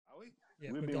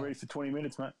Yeah, We'll be ready for 20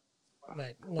 minutes, mate.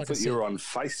 Mate, I like I thought said, you were on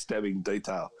face stabbing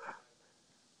detail.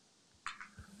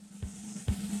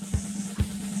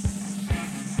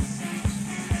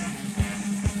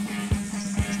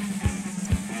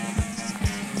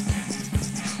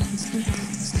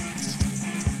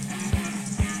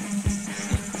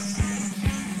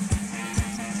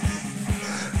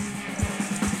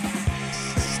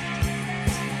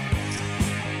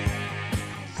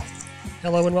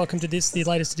 hello and welcome to the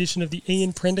latest edition of the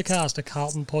Prendercast, a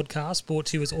Carlton podcast brought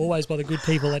to you as always by the good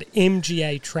people at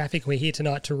MGA Traffic. We're here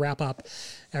tonight to wrap up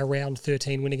our round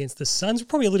 13 win against the Suns. We're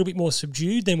probably a little bit more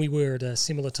subdued than we were at a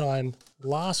similar time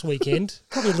last weekend.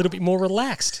 Probably a little bit more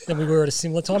relaxed than we were at a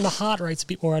similar time. The heart rate's a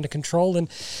bit more under control, and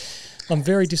I'm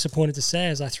very disappointed to say,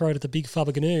 as I throw it at the big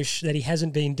Fubba Ganoush, that he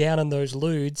hasn't been down on those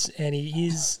lewds, and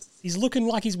he's looking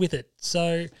like he's with it.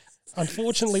 So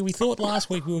unfortunately, we thought last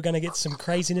week we were going to get some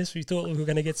craziness. We thought we were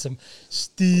going to get some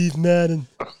Steve Madden.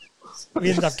 We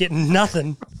ended up getting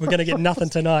nothing. We're going to get nothing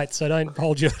tonight, so don't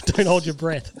hold your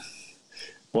breath.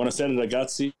 When I said it,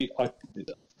 Gutsy,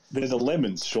 they're the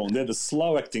lemons, Sean. They're the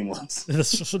slow-acting ones.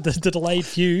 The delayed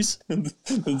fuse.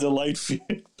 The delayed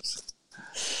fuse.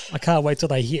 I can't wait till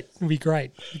they hit. It'll be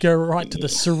great. Go right to the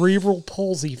cerebral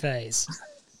palsy phase.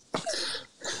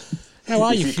 How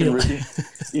are you feeling?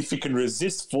 If you can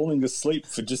resist falling asleep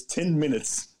for just 10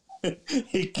 minutes,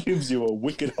 he gives you a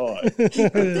wicked high.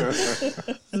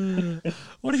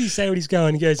 What did he say when he's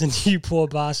going? He goes, and you poor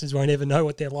bastards won't ever know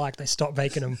what they're like. They stop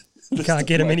making them. You can't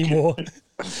get them anymore.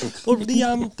 Well,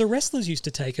 the wrestlers used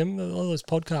to take them. All those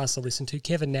podcasts I listened to,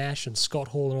 Kevin Nash and Scott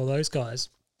Hall and all those guys,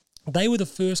 they were the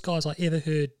first guys I ever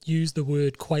heard use the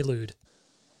word Quaalude.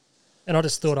 And I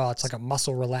just thought, it's like a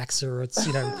muscle relaxer. It's,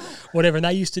 whatever. And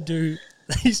they used to do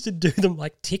them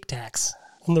like Tic Tacs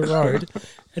on the road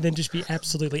and then just be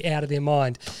absolutely out of their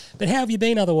mind. But how have you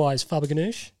been otherwise, Fubba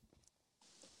Ganoush?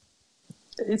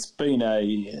 It's been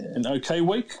an okay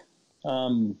week.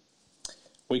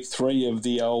 Week 3 of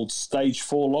the old stage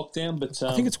 4 lockdown. But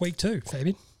I think it's week 2,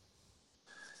 Fabian.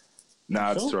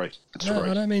 No, it's 3. It's 3.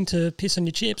 I don't mean to piss on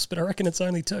your chips, but I reckon it's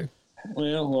only 2.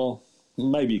 Well,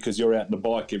 maybe because you're out on the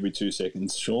bike every 2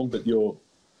 seconds, Sean, but you're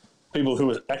people who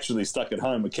are actually stuck at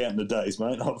home are counting the days,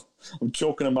 mate. I'm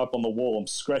chalking them up on the wall. I'm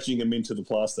scratching them into the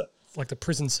plaster. It's like the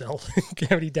prison cell.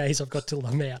 How many days I've got till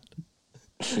I'm out.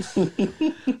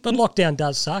 But lockdown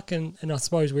does suck, and I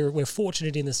suppose we're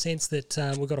fortunate in the sense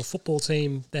that we've got a football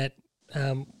team that,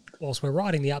 whilst we're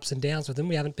riding the ups and downs with them,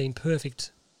 we haven't been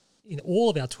perfect in all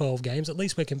of our 12 games. At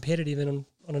least we're competitive, and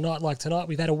on a night like tonight,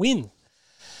 we've had a win.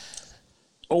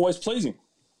 Always pleasing.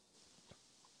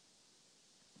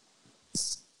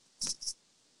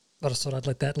 I just thought I'd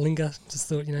let that linger. Just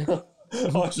thought,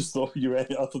 I just thought I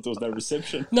thought there was no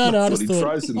reception. No, I just thought.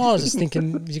 I was just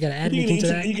thinking, you're going to add anything to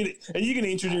that? Are you going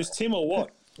to introduce Tim or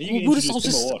what?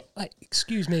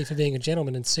 Excuse me for being a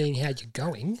gentleman and seeing how you're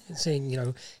going, and seeing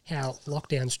how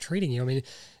lockdown's treating you. I mean,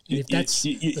 if that's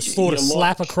the sort of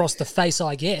slap across the face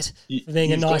I get for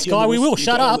being a nice guy, we will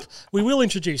shut up. We will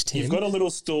introduce Tim. You've got a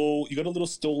little stool. You've got a little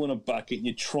stool and a bucket, and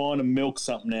you're trying to milk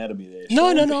something out of me there.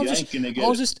 No.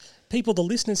 The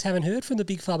listeners haven't heard from the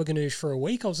big Fubba Ganoush for a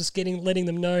week. I was just letting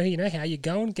them know, how you're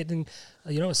going, getting,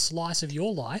 a slice of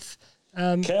your life.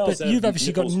 But you've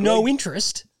obviously got no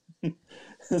interest.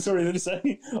 Sorry, did I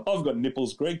say? I've got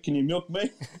nipples, Greg. Can you milk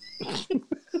me?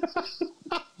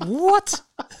 What?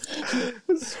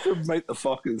 It's from Meet the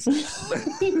Fockers.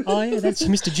 Oh, yeah, that's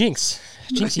Mr. Jinx.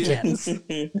 Jinxie Cat.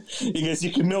 He goes,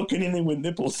 you can milk anything with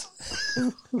nipples.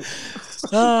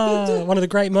 One of the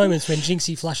great moments when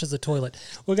Jinxie flushes the toilet.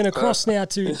 We're going to cross now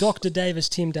to Dr. Davis,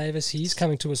 Tim Davis. He's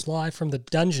coming to us live from the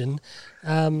dungeon.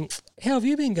 How have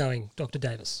you been going, Dr.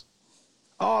 Davis?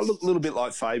 Oh, look, a little bit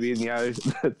like Fabian,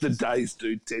 the days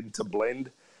do tend to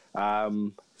blend.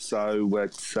 So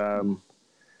it's,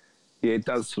 it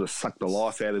does sort of suck the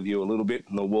life out of you a little bit,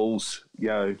 and the walls,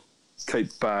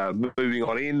 keep moving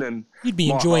on in. And you'd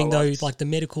be enjoying those, like the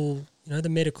medical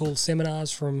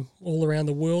seminars from all around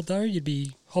the world, though. You'd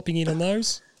be hopping in on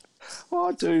those. Well,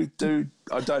 I do.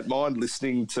 I don't mind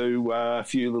listening to a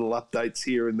few little updates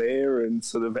here and there, and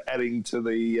sort of adding to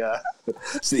the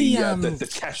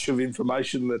cache of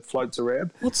information that floats around.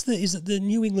 Is it the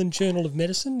New England Journal of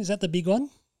Medicine? Is that the big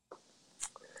one?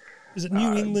 Is it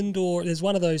New England, or there's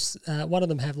one of those? One of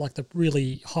them have like the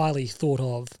really highly thought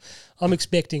of. I'm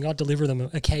expecting I deliver them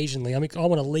occasionally. I want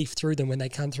to leaf through them when they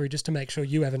come through just to make sure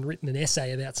you haven't written an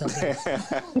essay about something.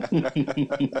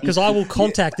 Because I will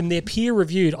contact them. They're peer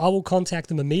reviewed. I will contact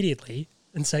them immediately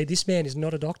and say, this man is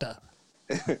not a doctor.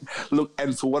 Look,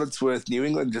 and for what it's worth, New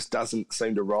England just doesn't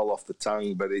seem to roll off the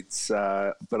tongue, but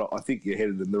but I think you're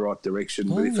headed in the right direction.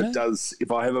 But it does,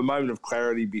 if I have a moment of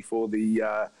clarity before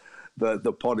the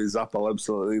pod is up, I'll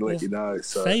absolutely let you know.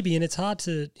 So, Fabian, it's hard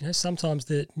to, sometimes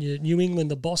the New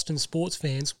England, the Boston sports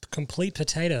fans, complete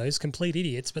potatoes, complete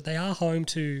idiots, but they are home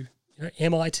to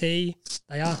MIT,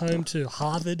 they are home to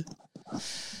Harvard.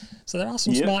 So there are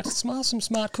some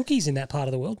smart cookies in that part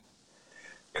of the world.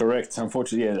 Correct.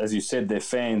 Unfortunately, as you said, their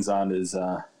fans aren't as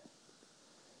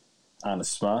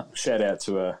smart. Shout out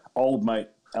to old mate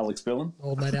Alex Billen.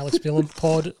 Old mate Alex Billen,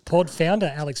 pod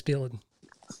founder Alex Billen.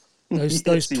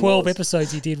 Those 12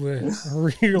 episodes he did were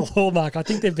a real hallmark. I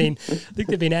think they've been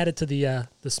added to the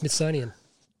Smithsonian.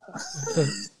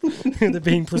 They're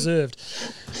being preserved.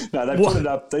 No, they put it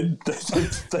up. They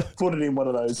put it in one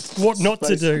of those. What not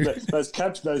to do? Those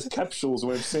capsules.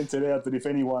 We've sent it out that if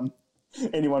anyone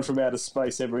from outer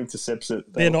space ever intercepts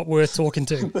it, they're not worth talking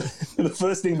to. The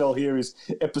first thing they'll hear is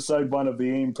episode 1 of the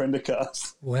Ian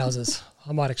Prendercast. Wowzers.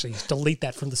 I might actually delete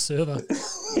that from the server.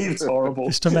 It's horrible.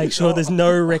 Just to make sure there's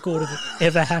no record of it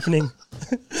ever happening.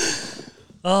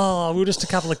 Oh, we were just a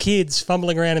couple of kids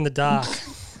fumbling around in the dark.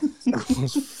 It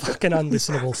was fucking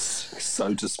unlistenable,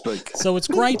 so to speak. So it's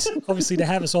great, obviously, to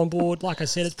have us on board. Like I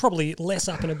said, it's probably less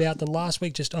up and about than last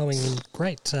week, just owing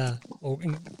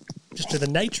just to the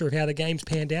nature of how the games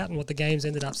panned out and what the games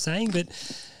ended up saying. But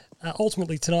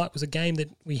ultimately, tonight was a game that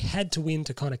we had to win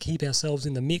to kind of keep ourselves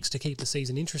in the mix, to keep the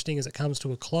season interesting as it comes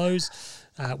to a close.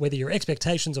 Whether your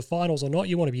expectations are finals or not,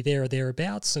 you want to be there or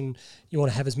thereabouts, and you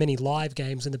want to have as many live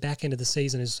games in the back end of the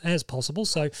season as possible.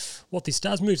 So what this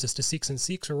does moves us to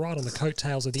 6-6. We're right on the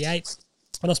coattails of the 8.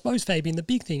 And I suppose, Fabian, the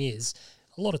big thing is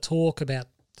a lot of talk about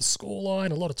the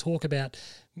scoreline, a lot of talk about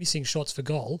missing shots for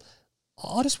goal.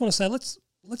 I just want to say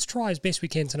let's try as best we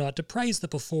can tonight to praise the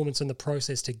performance and the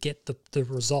process to get the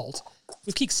result.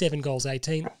 We've kicked 7 goals,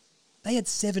 18. They had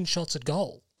 7 shots at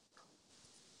goal.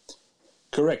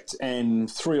 Correct, and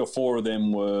 3 or 4 of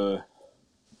them were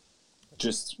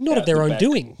just not of their own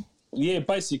doing. Yeah,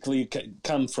 basically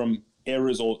come from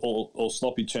errors or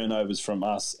sloppy turnovers from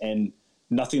us, and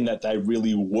nothing that they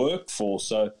really work for.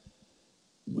 So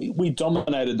we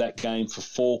dominated that game for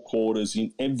 4 quarters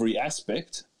in every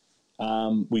aspect.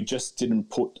 We just didn't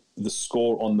put the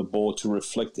score on the board to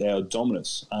reflect our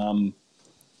dominance.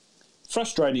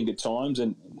 Frustrating at times,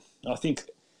 and I think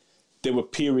there were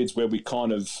periods where we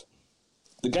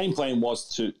the game plan was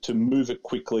to move it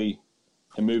quickly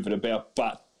and move it about,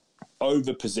 but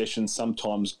over possession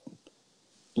sometimes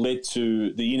led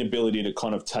to the inability to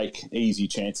kind of take easy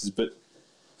chances. But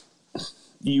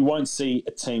you won't see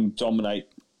a team dominate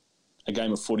a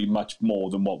game of footy much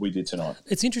more than what we did tonight.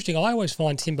 It's interesting. I always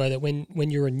find, Timbo, that when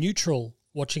you're a neutral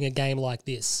watching a game like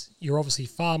this, you're obviously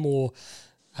far more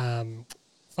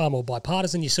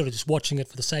bipartisan. You're sort of just watching it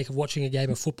for the sake of watching a game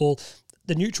of football.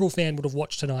 The neutral fan would have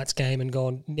watched tonight's game and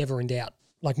gone, never in doubt.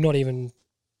 Like not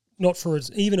for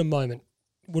even a moment.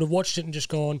 Would have watched it and just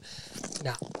gone,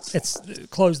 nah, let's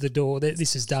close the door.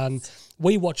 This is done.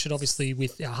 We watch it obviously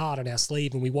with our heart on our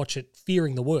sleeve, and we watch it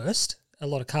fearing the worst. A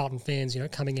lot of Carlton fans,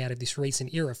 coming out of this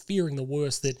recent era, fearing the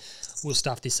worst, that we'll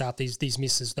stuff this up, these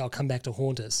misses, they'll come back to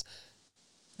haunt us.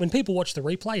 When people watch the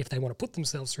replay, if they want to put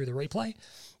themselves through the replay,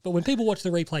 but when people watch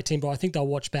the replay, Timbo, I think they'll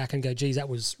watch back and go, geez, that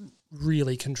was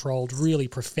really controlled, really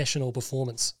professional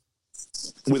performance.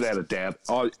 Without a doubt.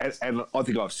 I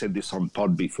think I've said this on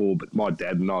pod before, but my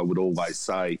dad and I would always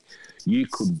say you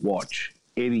could watch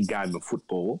any game of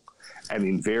football and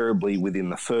invariably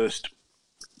within the first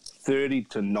 30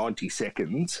 to 90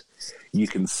 seconds, you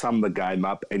can sum the game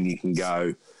up and you can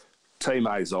go, Team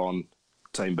A's on,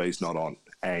 Team B's not on.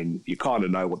 And you kind of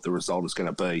know what the result is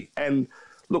going to be. And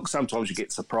look, sometimes you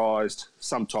get surprised.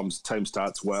 Sometimes the team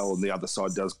starts well and the other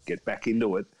side does get back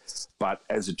into it. But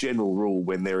as a general rule,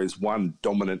 when there is one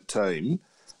dominant team,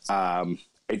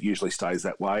 it usually stays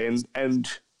that way. And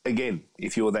again,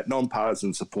 if you're that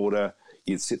non-partisan supporter,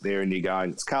 you'd sit there and you're going,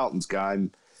 it's Carlton's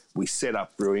game. We set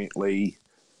up brilliantly.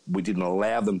 We didn't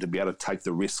allow them to be able to take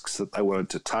the risks that they wanted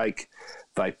to take.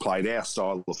 They played our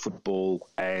style of football,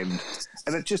 and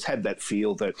it just had that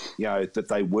feel that that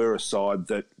they were a side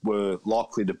that were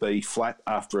likely to be flat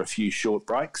after a few short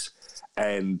breaks,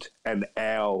 and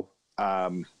our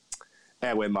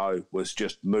MO was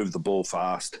just move the ball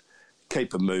fast, keep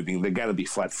them moving. They're going to be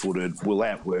flat-footed. We'll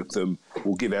outwork them.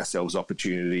 We'll give ourselves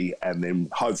opportunity, and then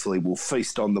hopefully we'll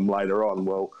feast on them later on.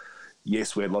 Well,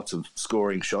 yes, we had lots of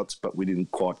scoring shots, but we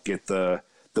didn't quite get the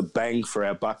bang for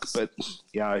our buck. But,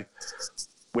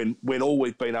 when all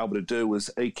we've been able to do was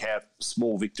eke out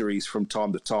small victories from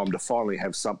time to time to finally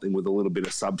have something with a little bit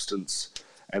of substance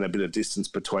and a bit of distance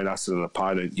between us and an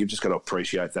opponent, you've just got to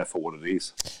appreciate that for what it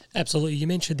is. Absolutely. You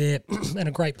mentioned there, and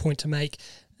a great point to make,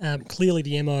 clearly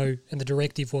the MO and the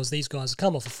directive was these guys have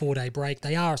come off a 4-day break.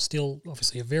 They are still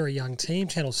obviously a very young team.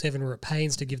 Channel 7 were at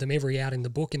pains to give them every out in the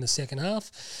book in the second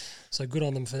half. So good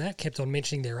on them for that. Kept on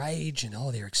mentioning their age and,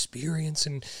 their experience.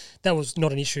 And that was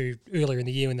not an issue earlier in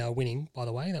the year when they were winning, by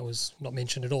the way. That was not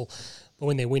mentioned at all. But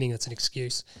when they're winning, it's an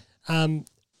excuse.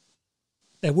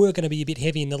 They were going to be a bit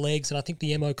heavy in the legs, and I think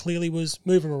the MO clearly was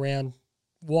move them around,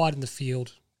 widen the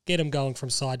field, get them going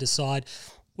from side to side.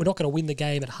 We're not going to win the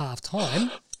game at half time,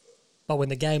 but when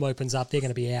the game opens up, they're going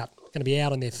to be out. Going to be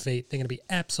out on their feet. They're going to be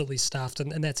absolutely stuffed,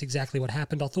 and that's exactly what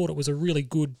happened. I thought it was a really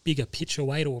good, bigger picture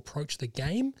way to approach the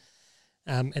game,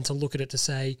 and to look at it to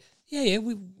say,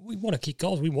 we want to kick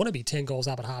goals. We want to be 10 goals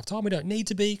up at half time. We don't need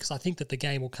to be, because I think that the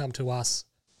game will come to us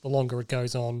the longer it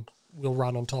goes on. We'll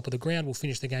run on top of the ground. We'll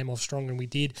finish the game off stronger than we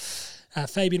did.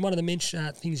 Fabian, one of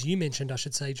the things you mentioned, I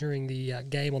should say, during the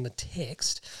game on the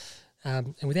text,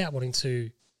 and without wanting to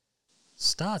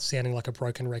start sounding like a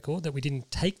broken record, that we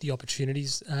didn't take the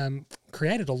opportunities,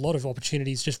 created a lot of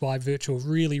opportunities just by virtue of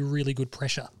really, really good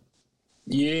pressure.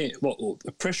 Yeah, well,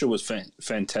 the pressure was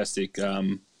fantastic.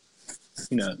 Eddie,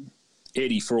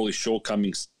 for all his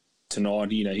shortcomings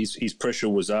tonight, his pressure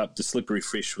was up. The slippery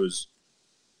fish was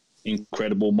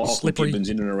incredible. Michael Gibbons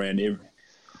in and around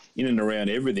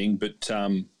everything. But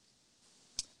I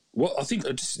don't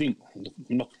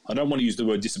want to use the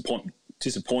word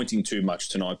disappointing too much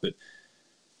tonight. But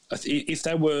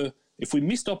if we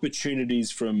missed opportunities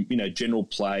from general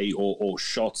play or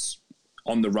shots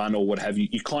on the run or what have you,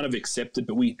 you kind of accept it.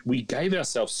 But we gave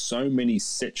ourselves so many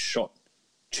set shot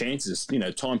chances.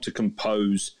 Time to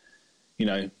compose.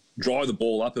 Dry the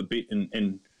ball up a bit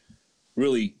and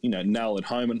really, nail it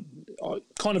home. And I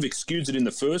kind of excused it in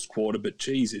the first quarter, but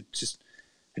geez, it just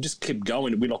kept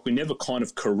going. We never kind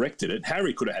of corrected it.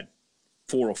 Harry could have had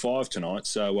 4 or 5 tonight.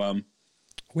 So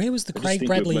where was the Craig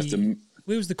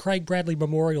Bradley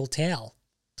Memorial towel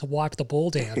to wipe the ball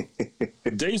down?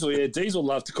 Diesel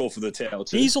loved to call for the towel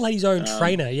too. Diesel had his own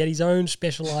trainer. He had his own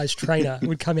specialised trainer who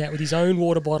would come out with his own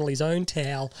water bottle, his own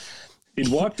towel. He'd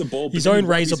wipe the ball. His own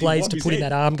razor blades to put in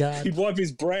that arm guard. He'd wipe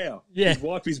his brow. Yeah. He'd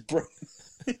wipe his brow.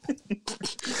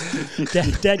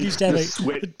 Dad used to have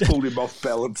sweat pulled him off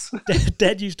balance.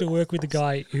 Dad used to work with a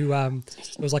guy who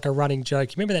it was like a running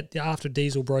joke. You remember that after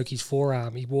Diesel broke his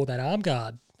forearm, he wore that arm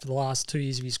guard for the last 2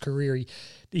 years of his career.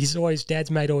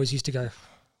 Dad's mate always used to go,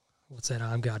 "What's that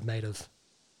arm guard made of?"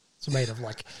 It's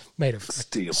made of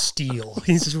steel.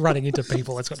 He's just running into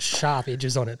people. It's got sharp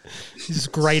edges on it. He's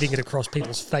just grating it across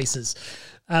people's faces.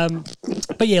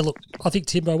 But yeah, look, I think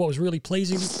Timbo, what was really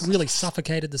pleasing, really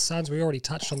suffocated the Suns. We already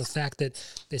touched on the fact that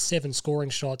their 7 scoring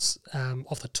shots,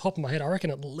 off the top of my head, I reckon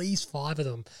at least 5 of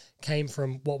them came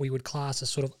from what we would class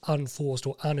as sort of unforced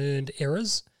or unearned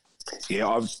errors. Yeah,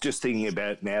 I was just thinking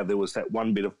about now, there was that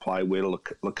one bit of play where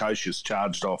Lukosius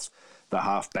charged off the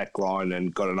half-back line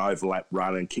and got an overlap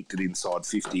run and kicked it inside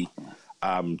 50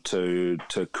 to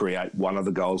create one of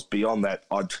the goals. Beyond that,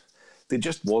 there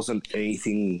just wasn't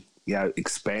anything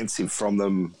expansive from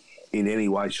them in any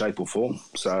way, shape or form.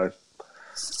 So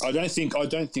I don't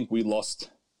think we lost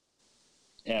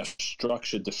our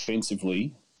structure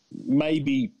defensively.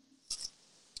 Maybe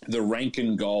the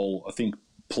Rankin goal, I think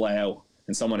Plough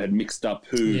and someone had mixed up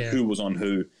who was on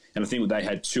who, and I think they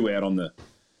had 2 out on the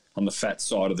fat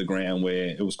side of the ground where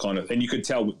it was kind of, and you could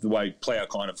tell the way Plough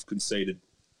kind of conceded.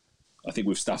 I think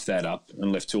we've stuffed that up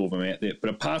and left 2 of them out there. But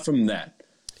apart from that,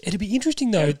 it'd be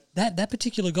interesting though, that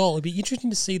particular goal, it'd be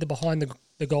interesting to see the behind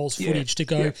the goals footage to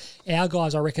go, our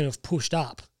guys I reckon have pushed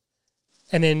up,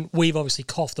 and then we've obviously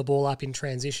coughed the ball up in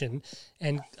transition.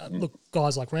 And look,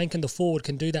 guys like Rankin, the forward,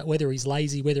 can do that, whether he's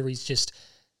lazy, whether he's just,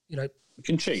 you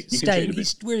can cheat.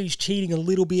 Where he's cheating a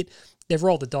little bit. They've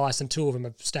rolled the dice and 2 of them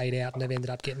have stayed out and they've ended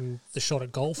up getting the shot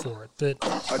at goal for it. But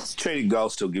cheating goal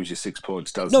still gives you 6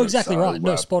 points, doesn't it? No, exactly right.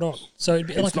 No, spot on. So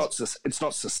it's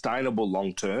not sustainable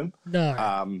long term.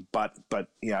 No. But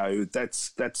that's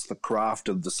the craft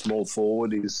of the small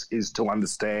forward is to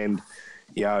understand,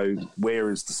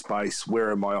 where is the space, where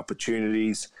are my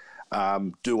opportunities,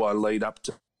 do I lead up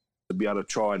to be able to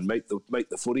try and meet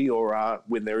the footy, or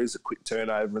when there is a quick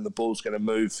turnover and the ball's going to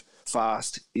move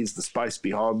fast, is the space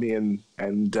behind me?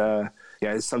 And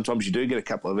sometimes you do get a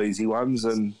couple of easy ones,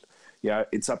 and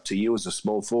it's up to you as a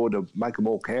small forward to make them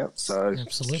all count. So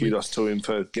absolutely, kudos to him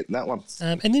for getting that one.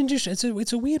 And then just it's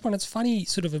a weird one. It's funny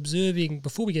sort of observing,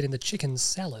 before we get into chicken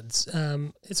salads,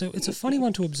 it's a funny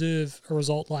one to observe a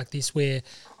result like this where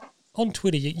on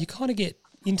Twitter you kind of get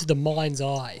into the mind's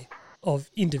eye of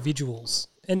individuals.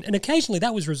 And occasionally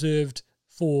that was reserved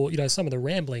for, some of the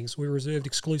ramblings were reserved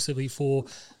exclusively for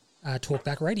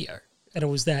talkback radio. And it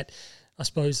was that, I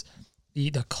suppose,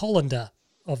 the colander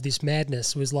of this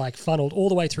madness was like funneled all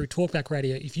the way through talkback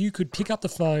radio. If you could pick up the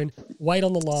phone, wait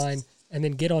on the line, and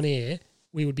then get on air,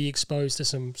 we would be exposed to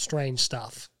some strange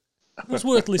stuff. It was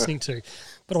worth listening to.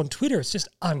 But on Twitter, it's just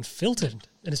unfiltered,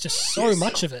 and it's just so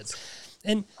much of it.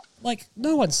 And, like,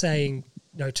 no one's saying,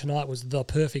 tonight was the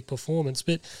perfect performance,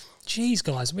 but, geez,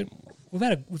 guys, we've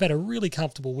had a really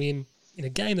comfortable win in a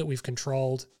game that we've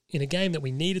controlled, in a game that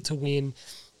we needed to win.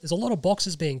 There's a lot of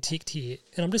boxes being ticked here,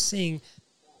 and I'm just seeing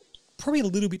probably a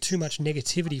little bit too much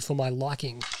negativity for my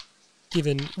liking,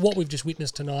 given what we've just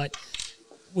witnessed tonight.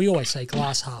 We always say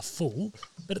glass half full,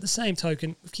 but at the same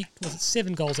token, we've kicked,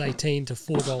 7 goals 18 to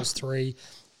 4 goals 3.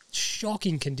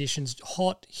 Shocking conditions,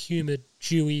 hot, humid,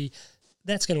 dewy.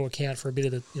 That's going to account for a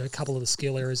bit of the, a couple of the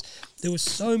skill errors. There were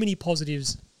so many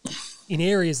positives in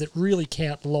areas that really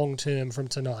count long-term from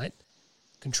tonight.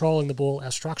 Controlling the ball,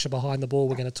 our structure behind the ball,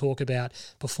 we're going to talk about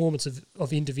performance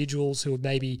of individuals who have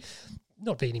maybe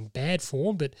not been in bad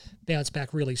form, but bounced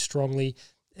back really strongly.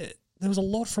 There was a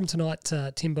lot from tonight,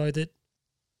 Timbo, that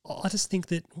I just think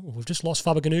that we've just lost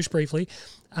Faber Ganoush briefly.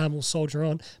 We'll soldier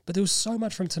on. But there was so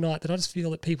much from tonight that I just feel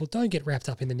that people don't get wrapped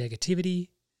up in the negativity.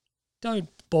 Don't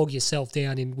bog yourself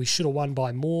down in we should have won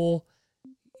by more.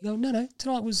 No.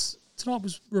 Tonight was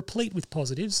replete with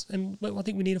positives, and I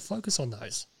think we need to focus on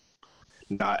those.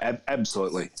 No,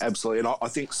 absolutely. And I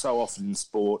think so often in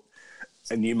sport,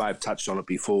 and you may have touched on it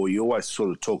before, you always sort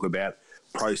of talk about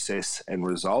process and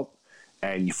result,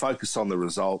 and you focus on the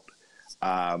result.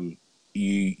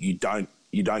 You don't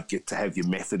get to have your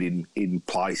method in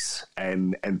place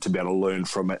and to be able to learn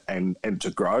from it and to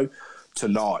grow.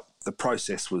 Tonight, the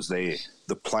process was there.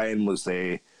 The plan was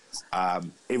there.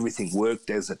 Everything worked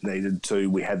as it needed to.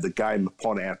 We had the game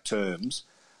upon our terms.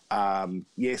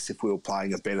 Yes, if we were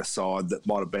playing a better side that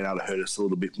might have been able to hurt us a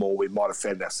little bit more, we might have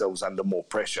found ourselves under more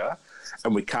pressure,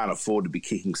 and we can't afford to be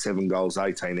kicking 7 goals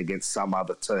 18 against some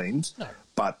other teams. No.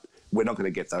 But we're not going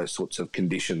to get those sorts of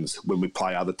conditions when we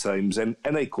play other teams, and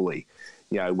equally,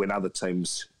 when other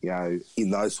teams, in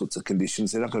those sorts of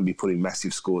conditions, they're not going to be putting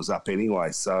massive scores up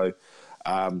anyway. So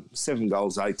 7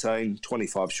 goals 18,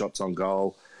 25 shots on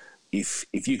goal. If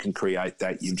you can create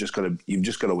that, you've just got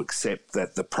to accept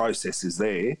that the process is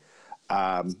there,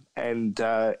 and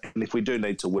if we do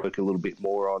need to work a little bit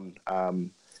more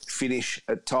on finish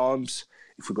at times,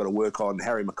 if we've got to work on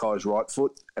Harry Mackay's right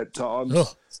foot at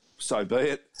times, so be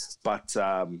it. But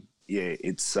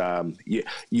it's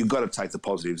you've got to take the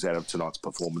positives out of tonight's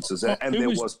performances, and there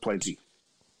was plenty.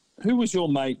 Who was your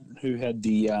mate who had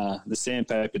the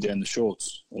sandpaper down the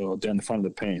shorts or down the front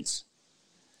of the pants?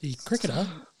 The cricketer.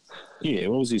 Yeah,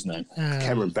 what was his name?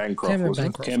 Cameron Bancroft,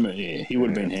 wasn't it? Cameron, yeah, he would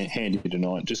have been handy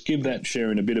tonight. Just give that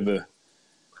Sharon a bit of a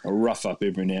rough up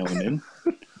every now and then.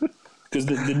 Because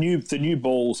the new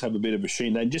balls have a bit of a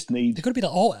sheen. They just need... There could have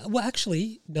been... well,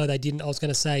 actually, no, they didn't. I was going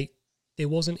to say there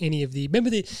wasn't any of the... Remember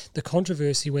the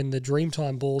controversy when the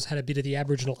Dreamtime balls had a bit of the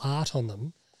Aboriginal art on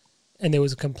them, and there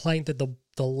was a complaint that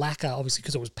the lacquer, obviously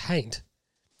because it was paint,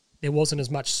 there wasn't as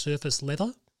much surface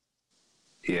leather.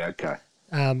 Yeah, okay.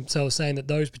 So I was saying that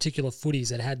those particular footies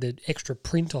that had the extra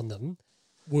print on them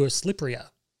were slipperier.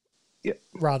 Yep.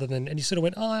 Rather than... And you sort of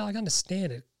went, I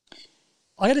understand it.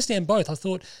 I understand both. I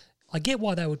thought... I get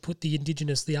why they would put the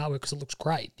artwork because it looks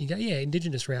great. You go, yeah,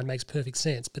 Indigenous round makes perfect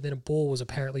sense, but then a ball was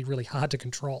apparently really hard to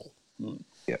control.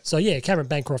 Yep. So, yeah, Cameron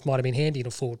Bancroft might have been handy in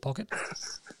a forward pocket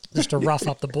just to rough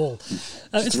up the ball.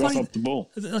 It's funny, rough up the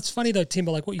ball. It's funny, though,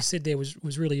 Timber, like what you said there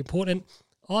was really important.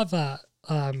 I've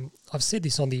said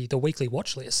this on the Weekly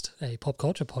Watch List, a pop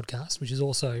culture podcast, which is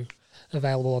also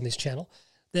available on this channel,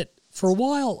 that for a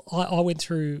while I went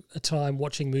through a time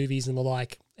watching movies and the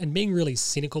like and being really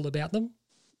cynical about them.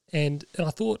 And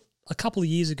I thought a couple of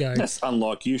years ago... That's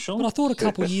unlike you, Sean. But I thought a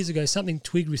couple of years ago something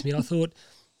twigged with me, and I thought...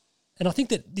 And I think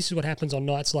that this is what happens on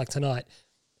nights like tonight.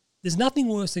 There's nothing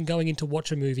worse than going in to watch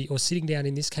a movie or sitting down,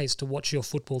 in this case, to watch your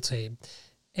football team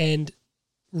and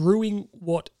ruining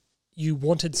what you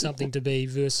wanted something to be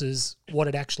versus what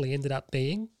it actually ended up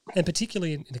being. And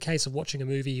particularly in the case of watching a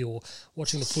movie or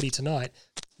watching the footy tonight,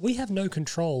 we have no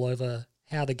control over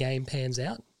how the game pans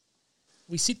out.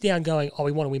 We sit down going,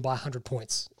 we want to win by 100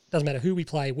 points. Doesn't matter who we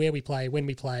play, where we play, when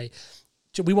we play.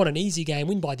 We want an easy game,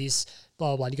 win by this, blah,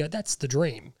 blah, blah. And you go, that's the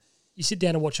dream. You sit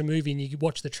down and watch a movie and you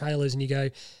watch the trailers and you go,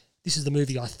 this is the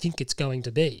movie I think it's going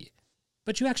to be.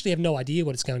 But you actually have no idea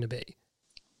what it's going to be.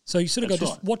 So you sort of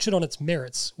just watch it on its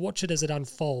merits, watch it as it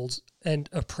unfolds and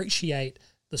appreciate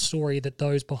the story that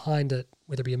those behind it,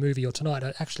 whether it be a movie or tonight,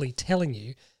 are actually telling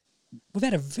you. We've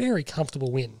had a very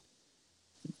comfortable win.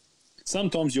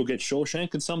 Sometimes you'll get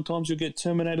Shawshank and sometimes you'll get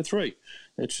Terminator 3.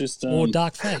 It's just... or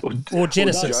Dark Fate. Or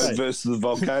Genesis. Joe versus the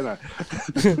volcano.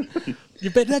 Yeah,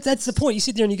 but that's the point. You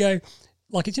sit there and you go,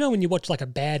 like, you know when you watch like a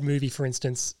bad movie, for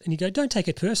instance, and you go, don't take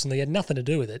it personally. It had nothing to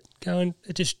do with it. Going,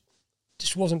 it just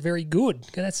wasn't very good.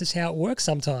 That's just how it works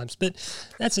sometimes. But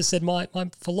that's just said, my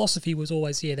philosophy was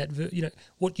always, that,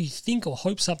 what you think or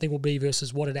hope something will be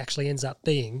versus what it actually ends up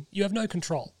being, you have no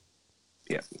control.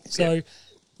 Yeah. So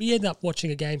we end up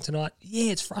watching a game tonight.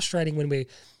 Yeah, it's frustrating when we're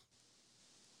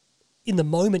in the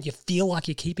moment, you feel like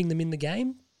you're keeping them in the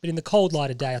game. But in the cold light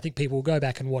of day, I think people will go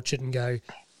back and watch it and go,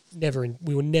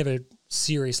 we were never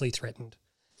seriously threatened.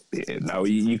 Yeah, no,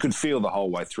 you could feel the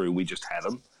whole way through. We just had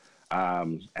them.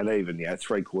 And even,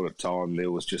 three-quarter time,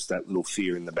 there was just that little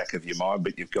fear in the back of your mind.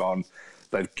 But you've gone,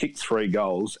 they've kicked 3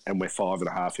 goals and we're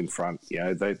 5.5 in front.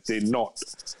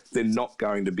 They're not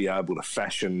going to be able to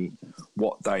fashion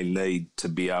what they need to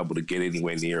be able to get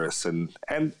anywhere near us. And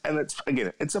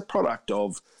it's a product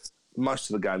of most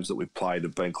of the games that we've played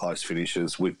have been close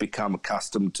finishes. We've become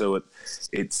accustomed to it.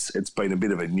 It's been a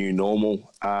bit of a new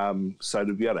normal. So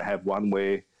to be able to have one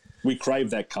where we crave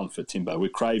that comfort, Timbo. We're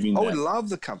craving that. We love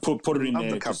the comfort. Put it in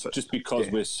there just because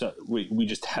we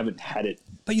just haven't had it.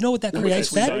 But you know what that creates,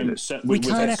 Fab? We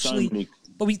can't actually...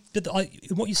 But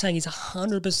what you're saying is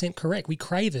 100% correct. We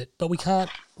crave it, but we can't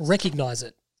recognise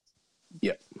it.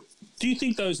 Yeah. Do you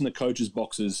think those in the coaches'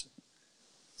 boxes...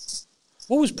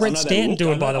 What was Brent Stanton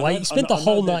doing, by the way? He spent the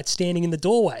whole night standing in the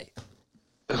doorway.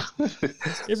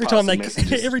 Every time they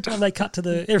cut to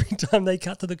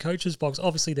the coach's box,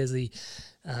 obviously there's the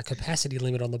capacity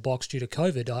limit on the box due to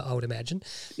COVID. I would imagine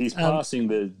he's passing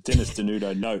the Dennis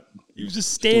Denudo note. He was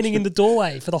just standing in the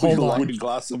doorway for the whole night. Would you like a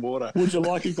glass of water? Would you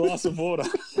like a glass of water?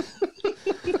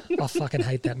 I fucking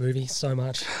hate that movie so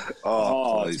much.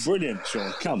 Oh, it's brilliant,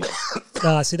 Sean. Come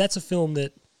on. See, that's a film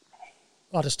that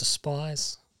I just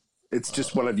despise. It's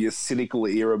just one of your cynical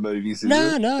era movies, isn't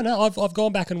it? No. I've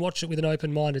gone back and watched it with an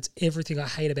open mind. It's everything I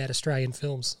hate about Australian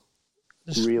films.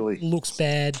 Really? Looks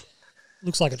bad.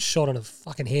 Looks like it's shot on a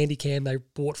fucking handy cam they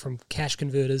bought from cash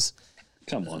converters.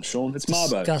 Come on, Sean. It's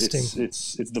Marbo. Disgusting.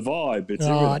 It's the vibe. It's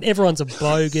and everyone's a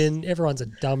bogan. Everyone's a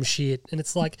dumb shit. And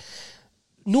it's like,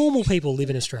 normal people live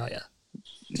in Australia.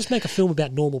 Just make a film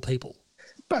about normal people.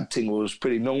 Bud Tingle was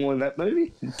pretty normal in that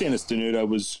movie. Dennis Denudo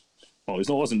was... Well,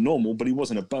 he wasn't normal, but he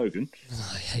wasn't a bogan.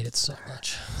 I hate it so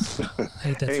much. I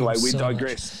hate that anyway, film we so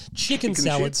digress. Much. Chicken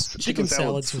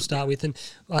salads we'll start with. And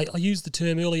I used the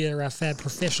term earlier, our Fab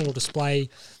professional display.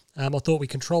 I thought we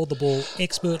controlled the ball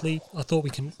expertly. I thought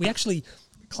we actually,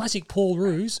 classic Paul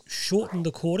Roos, shortened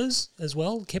the quarters as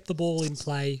well, kept the ball in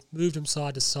play, moved them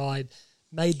side to side,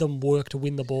 made them work to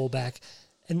win the ball back.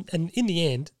 And in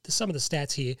the end, some of the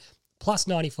stats here, plus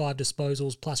 95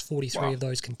 disposals, plus 43 of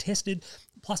those contested,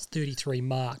 plus 33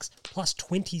 marks, plus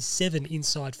 27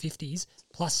 inside 50s,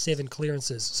 plus 7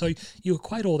 clearances. So you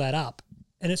equate all that up,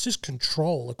 and it's just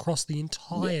control across the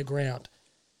entire ground.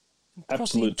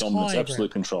 Absolute dominance,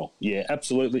 absolute control. Yeah,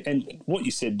 absolutely. And what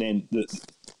you said then,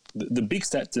 the big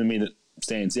stat to me that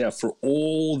stands out for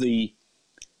all the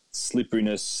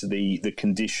slipperiness, the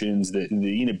conditions,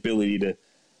 the inability to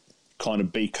kind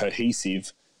of be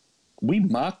cohesive, we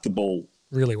marked the ball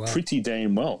really well, pretty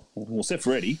damn well. Well, except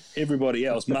for Eddie, everybody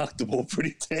else marked the ball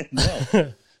pretty damn well.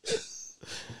 It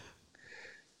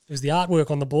was the artwork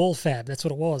on the ball, Fab. That's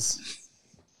what it was.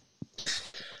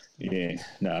 Yeah,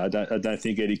 no, I don't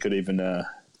think Eddie could even.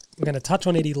 We're going to touch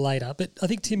on Eddie later, but I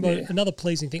think Timbo, another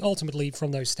pleasing thing, ultimately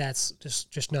from those stats,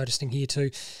 just noticing here too,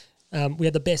 we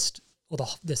had the best or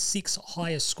the 6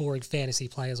 highest scoring fantasy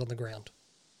players on the ground.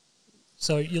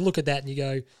 So you look at that and you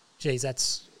go, geez,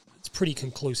 it's pretty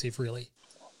conclusive, really.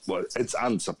 Well, it's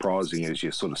unsurprising, as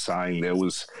you're sort of saying. There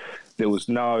was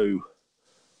no...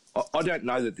 I don't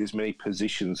know that there's many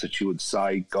positions that you would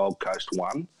say Gold Coast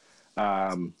won.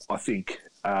 I think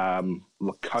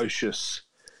Lukosius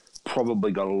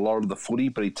probably got a lot of the footy,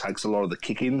 but he takes a lot of the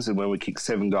kick-ins, and when we kick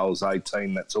 7 goals,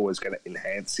 18, that's always going to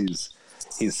enhance his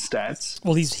stats.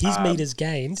 Well, his metres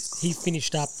gained, he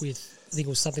finished up with, I think it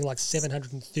was something like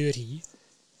 730.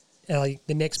 The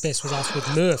next best was us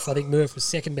with Murph. I think Murph was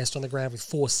second best on the ground with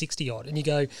 460-odd. And you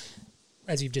go,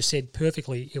 as you've just said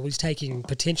perfectly, he's taking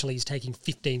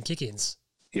 15 kick-ins.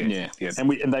 Yeah.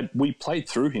 And we played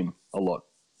through him a lot.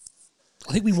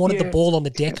 I think we wanted the ball on the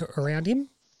deck around him.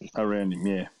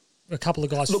 Yeah. A couple of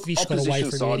guys, Fish got away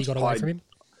from him, Eddie got away from him.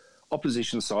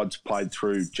 Opposition sides played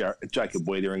through Jacob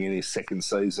Wiedering in his second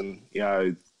season,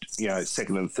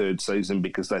 second and third season,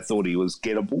 because they thought he was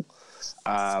gettable.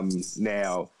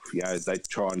 Now, they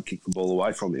try and kick the ball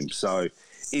away from him. So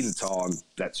in time,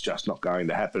 that's just not going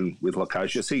to happen with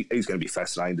Lukosius. He's going to be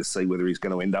fascinating to see whether he's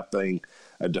going to end up being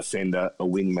a defender, a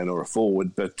wingman, or a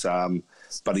forward. But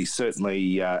he's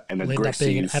certainly an aggressive. End up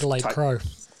being an Adelaide Crow.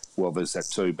 Well, there's that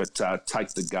too. But take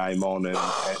the game on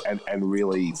and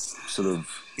really sort of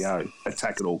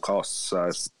attack at all costs.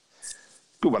 So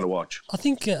good one to watch. I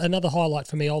think another highlight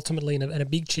for me ultimately in a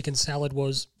big chicken salad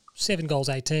was 7 goals,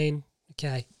 18.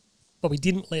 Okay, but we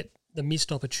didn't let the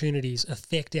missed opportunities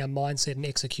affect our mindset and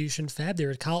execution, Fab. There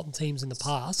are Carlton teams in the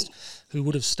past who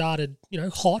would have started,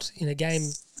 hot in a game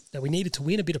that we needed to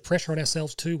win, a bit of pressure on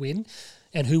ourselves to win,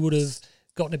 and who would have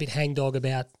gotten a bit hangdog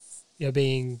about,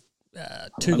 being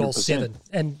 2 goals, 7,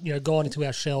 and, gone into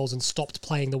our shells and stopped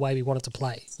playing the way we wanted to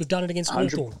play. We've done it against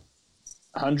Hawthorn.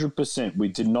 100%. We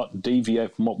did not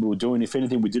deviate from what we were doing. If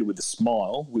anything, we did it with a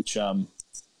smile, which I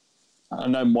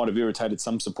know might have irritated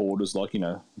some supporters, like,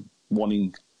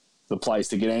 wanting the players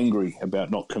to get angry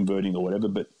about not converting or whatever,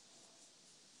 but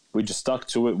we just stuck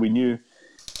to it. We knew,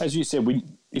 as you said,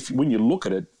 when you look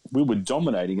at it, we were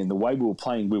dominating, and the way we were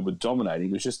playing, we were dominating.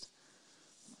 It was just,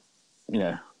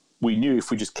 we knew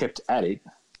if we just kept at it,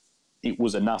 it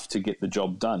was enough to get the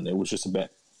job done. It was just about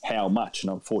how much,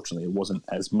 and unfortunately it wasn't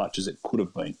as much as it could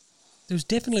have been. There was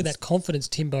definitely that confidence,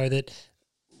 Timbo, that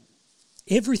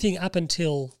everything up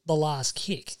until the last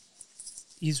kick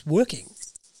is working.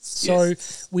 So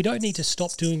we don't need to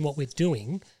stop doing what we're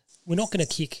doing. We're not going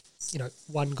to kick,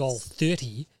 1 goal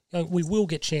 30. We will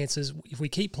get chances. If we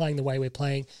keep playing the way we're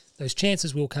playing, those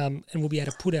chances will come and we'll be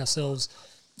able to put ourselves,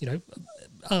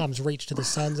 arm's reach to the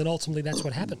Suns, and ultimately that's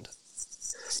what happened.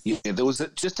 Yeah, there was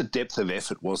just a depth of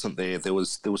effort, wasn't there? There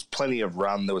was plenty of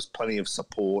run. There was plenty of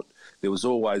support. There was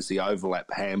always the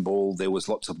overlap handball. There was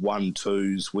lots of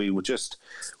 1-2s. We just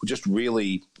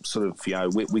really sort of, we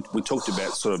talked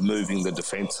about sort of moving the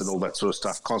defence and all that sort of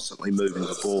stuff, constantly moving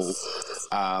the ball.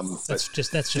 That's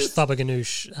just Faber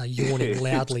Ganoush yawning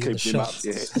loudly in the shop.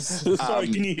 Sorry,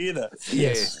 can you hear that?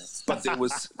 Yes. But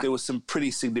there was some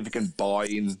pretty significant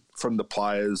buy-in from the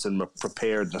players and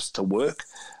preparedness to work.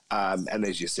 And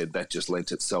as you said, that just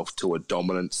lent itself to a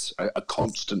dominance, a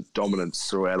constant dominance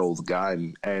throughout all the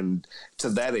game. And to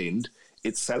that end,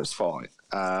 it's satisfying.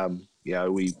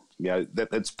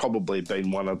 That's probably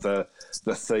been one of the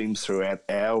themes throughout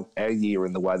our year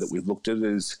in the way that we've looked at it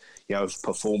is, have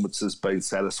performances been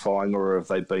satisfying or have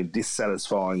they been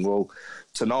dissatisfying? Well,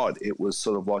 tonight it was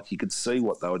sort of like you could see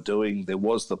what they were doing. There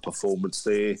was the performance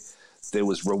there. There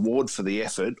was reward for the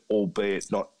effort,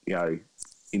 albeit not,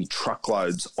 in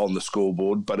truckloads on the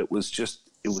scoreboard, but it was just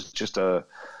an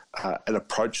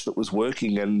approach that was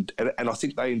working, and I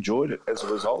think they enjoyed it as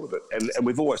a result of it. And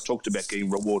we've always talked about getting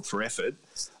reward for effort.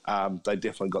 They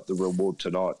definitely got the reward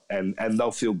tonight, and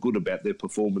they'll feel good about their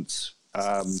performance.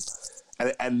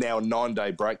 And now a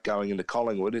 9-day break going into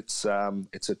Collingwood. It's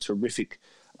a terrific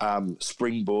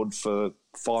springboard for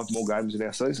 5 more games in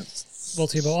our season. Well,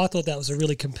 Timbo, I thought that was a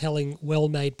really compelling,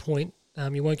 well-made point.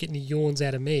 You won't get any yawns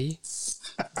out of me.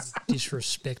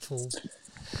 Disrespectful.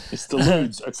 It's the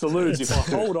Ludes. It's the Ludes. If I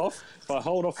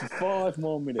hold off for 5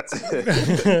 more minutes.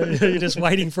 You're just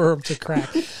waiting for them to crack.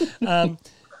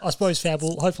 I suppose, Fab,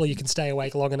 hopefully you can stay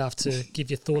awake long enough to give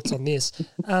your thoughts on this.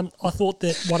 I thought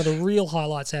that one of the real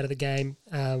highlights out of the game,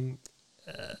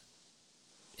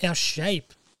 our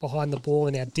shape behind the ball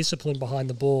and our discipline behind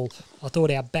the ball. I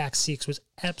thought our back six was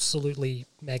absolutely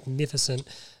magnificent.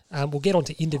 We'll get on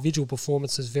to individual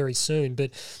performances very soon,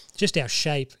 but just our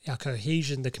shape, our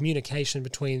cohesion, the communication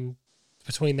between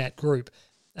that group,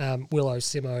 Willow,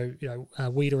 Simo,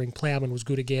 Wiedering, Plowman was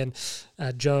good again,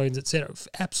 Jones, etc.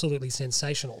 Absolutely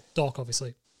sensational. Doc,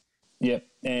 obviously. Yeah,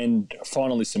 and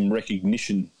finally some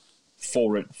recognition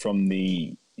for it from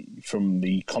the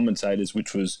commentators,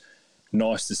 which was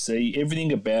nice to see.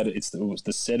 Everything about it, it was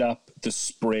the setup, the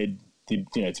spread, to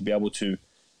be able to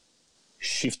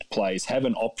shift plays, have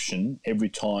an option every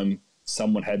time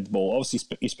someone had the ball.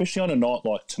 Obviously, especially on a night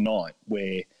like tonight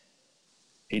where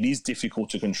it is difficult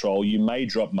to control. You may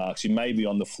drop marks. You may be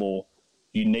on the floor.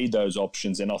 You need those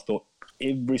options. And I thought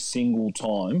every single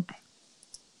time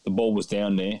the ball was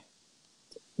down there,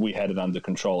 we had it under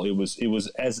control. It was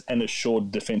as an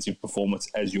assured defensive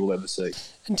performance as you'll ever see.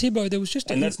 And Timbo, there was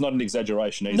just... And that's not an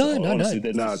exaggeration either. No. Honestly,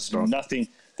 No, it's not. Nothing...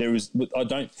 I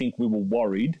don't think we were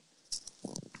worried.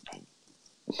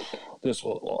 There's,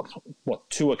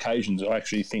 2 occasions I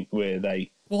actually think where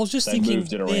they... Well, I was just thinking,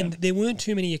 moved it around. There weren't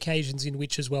too many occasions in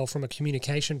which, as well, from a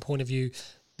communication point of view,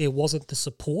 there wasn't the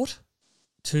support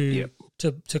to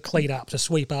clean up, to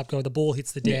sweep up, the ball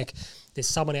hits the deck, there's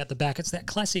someone out the back. It's that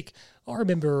classic. I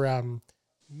remember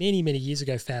many, many years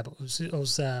ago, Fab, I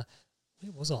was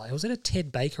where was I? I was at a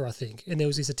Ted Baker, I think, and there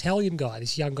was this Italian guy,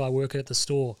 this young guy working at the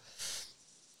store,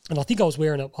 and I think I was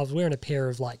wearing a pair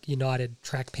of like United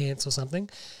track pants or something,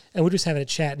 and we're just having a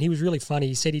chat, and he was really funny.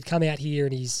 He said he'd come out here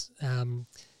and he's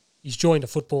joined a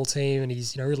football team and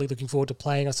he's really looking forward to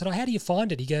playing. I said, "Oh, how do you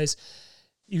find it?"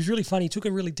 He was really funny. He took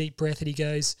a really deep breath and he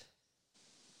goes,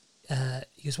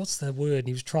 "What's the word?" And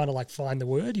he was trying to like find the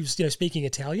word. He was speaking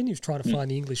Italian. He was trying to find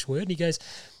the English word, and he goes,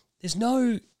 "There's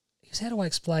no." He goes, "How do I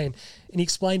explain?" And he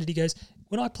explained it. He goes,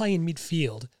 "When I play in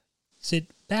midfield," he said,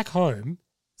 "back home,"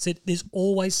 said, "there's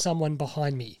always someone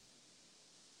behind me."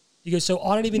 He goes, "So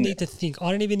I don't even need to think.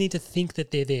 I don't even need to think that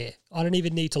they're there. I don't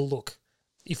even need to look.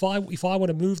 If I want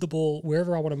to move the ball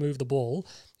wherever I want to move the ball,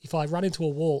 if I run into a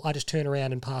wall, I just turn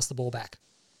around and pass the ball back."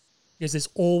 He goes, "There's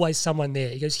always someone there."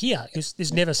 He goes, "Here,"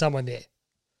 there's never someone there.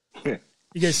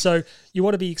 He goes, "So you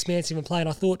want to be expansive and play." And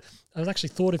I actually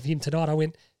thought of him tonight. I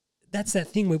went, that's that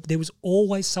thing where there was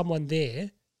always someone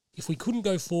there. If we couldn't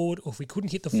go forward or if we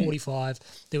couldn't hit the 45,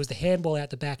 there was the handball out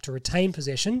the back to retain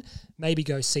possession, maybe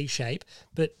go C-shape,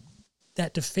 but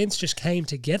that defence just came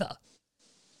together.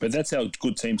 But that's how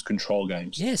good teams control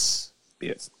games. Yes.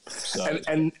 Yes. So,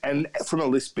 and from a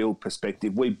list build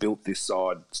perspective, we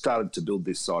started to build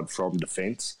this side from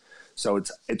defence. So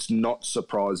it's not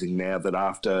surprising now that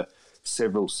after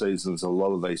several seasons, a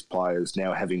lot of these players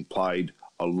now having played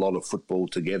a lot of football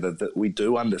together, that we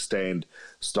do understand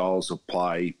styles of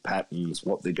play, patterns,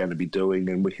 what they're going to be doing,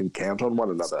 and we can count on one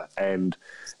another. And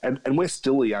we're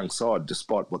still a young side,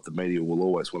 despite what the media will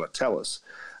always want to tell us.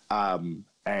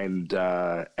 And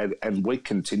we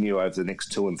continue over the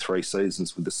next 2 and 3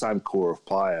 seasons with the same core of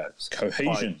players,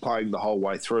 cohesion, playing the whole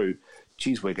way through.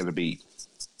 Geez, we're going to be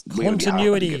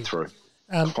continuity. To get through.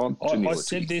 I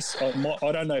said this.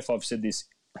 I don't know if I've said this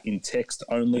in text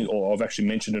only or I've actually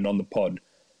mentioned it on the pod,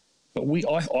 but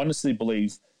I honestly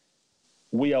believe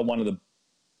we are one of the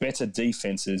better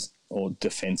defenses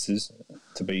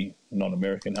to be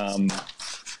non-American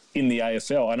in the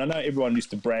AFL. And I know everyone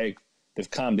used to brag. They've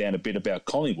calmed down a bit about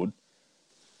Collingwood,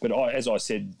 but as I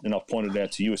said, and I've pointed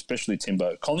out to you, especially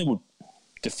Timbo, Collingwood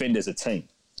defend as a team.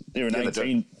 They're an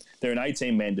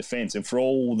 18-man defence, and for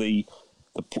all the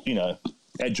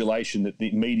adulation that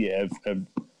the media have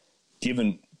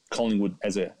given Collingwood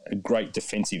as a great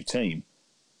defensive team,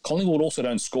 Collingwood also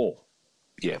don't score.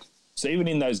 Yeah. So even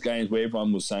in those games where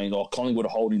everyone was saying, "Oh, Collingwood are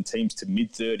holding teams to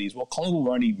mid-30s," well, Collingwood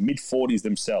were only mid-40s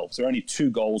themselves. They're only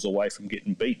 2 goals away from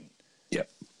getting beaten. Yeah.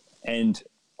 And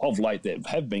of late, they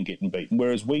have been getting beaten,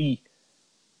 whereas we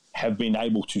have been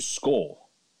able to score.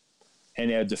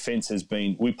 And our defence has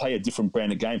been... We play a different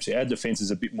brand of game, so our defence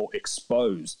is a bit more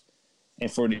exposed.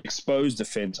 And for an exposed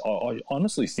defence, I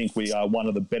honestly think we are one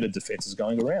of the better defences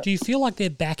going around. Do you feel like they're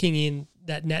backing in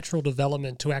that natural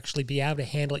development to actually be able to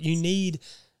handle it? You need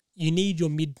your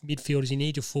midfielders, you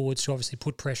need your forwards to obviously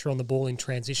put pressure on the ball in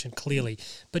transition, clearly.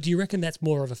 But do you reckon that's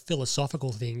more of a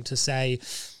philosophical thing to say...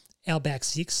 Our back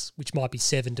 6, which might be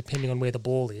 7, depending on where the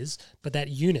ball is, but that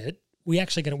unit, we're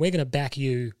going to back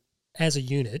you as a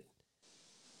unit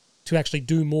to actually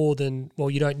do more than,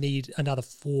 well, you don't need another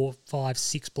 4, 5,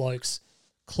 6 blokes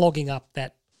clogging up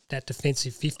that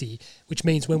defensive 50, which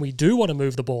means when we do want to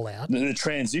move the ball out, the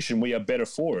transition, we are better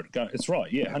for it. It's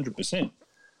right, yeah, 100%.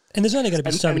 And there's only going to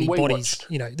be so many bodies.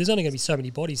 There's only going to be so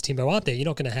many bodies, Timbo, aren't there? You're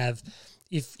not going to have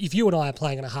if you and I are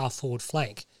playing on a half forward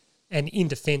flank. And in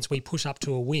defence, we push up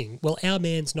to a wing. Well, our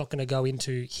man's not going to go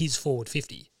into his forward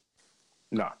 50.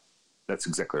 No, that's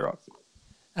exactly right.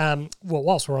 Well,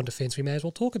 whilst we're on defence, we may as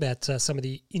well talk about some of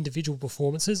the individual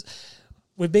performances.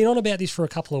 We've been on about this for a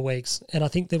couple of weeks, and I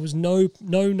think there was no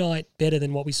night better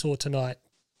than what we saw tonight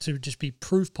to just be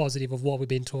proof positive of what we've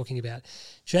been talking about.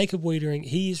 Jacob Wiedering,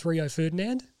 he is Rio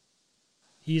Ferdinand.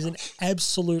 He is an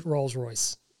absolute Rolls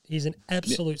Royce. He's an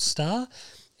absolute star.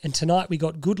 And tonight we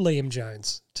got good Liam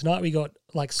Jones. Tonight we got,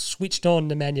 switched on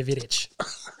Nemanja Vidic.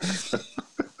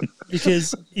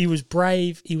 Because he was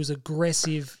brave, he was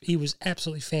aggressive, he was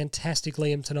absolutely fantastic,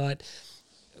 Liam, tonight.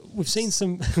 We've seen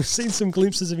some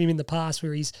glimpses of him in the past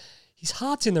where his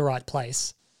heart's in the right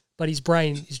place, but his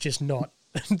brain is just not.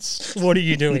 What are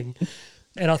you doing?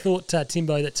 And I thought,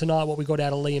 Timbo, that tonight what we got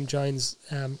out of Liam Jones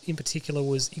in particular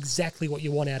was exactly what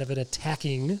you want out of an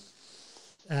attacking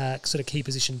sort of key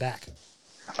position back.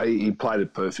 He played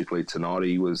it perfectly tonight.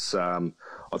 He was, I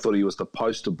thought he was the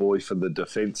poster boy for the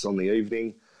defence on the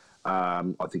evening.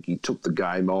 I think he took the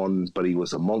game on, but he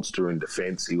was a monster in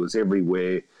defence. He was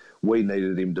everywhere we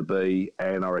needed him to be,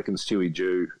 and I reckon Stewie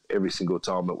Dew, every single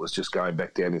time it was just going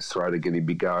back down his throat again, he'd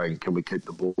be going, can we keep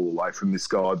the ball away from this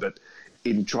guy? But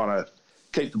in trying to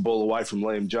keep the ball away from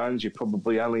Liam Jones, you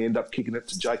probably only end up kicking it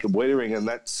to Jacob Wiedering, and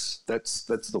that's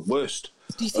the worst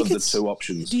of the two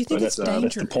options. Do you think it's dangerous?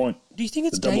 That's the point. Do you think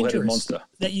it's the double-headed dangerous monster.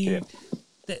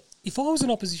 that if I was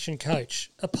an opposition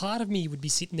coach, a part of me would be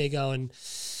sitting there going,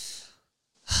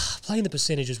 playing the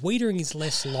percentages, Wiedering is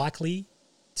less likely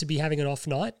to be having an off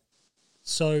night,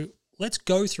 so let's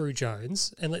go through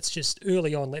Jones and let's just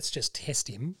test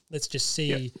him. Let's just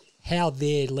see how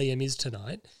there Liam is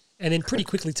tonight. And then pretty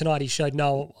quickly tonight he showed,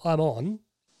 no, I'm on.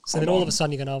 So then all of a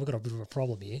sudden you're going, I've got a bit of a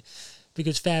problem here.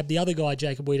 Because Fab, the other guy,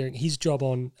 Jacob Wiedering, his job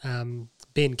on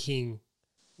Ben King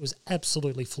was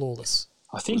absolutely flawless.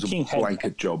 I think King had a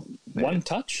blanket job. One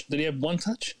touch? Did he have one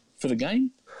touch for the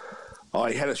game? Oh,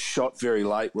 he had a shot very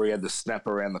late where he had the snap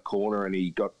around the corner and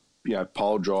he got,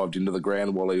 pole drived into the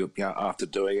ground while he, after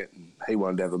doing it. And he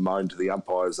wanted to have a moan to the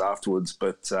umpires afterwards.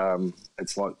 But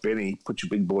it's like, Benny, put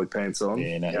your big boy pants on.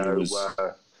 Yeah, no,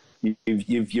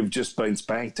 you've just been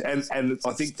spanked. And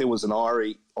I think there was an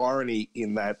irony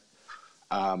in that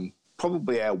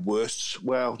probably our worst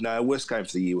game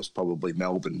for the year was probably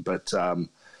Melbourne. But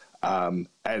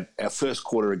at our first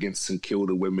quarter against St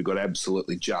Kilda when we got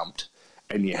absolutely jumped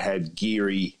and you had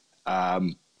Geary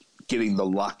getting the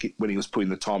luck when he was putting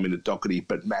the time into Doherty,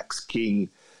 but Max King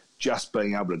just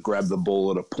being able to grab the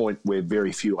ball at a point where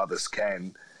very few others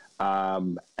can.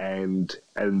 And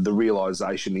the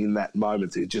realisation in that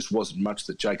moment, there just wasn't much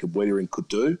that Jacob Wiedering could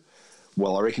do.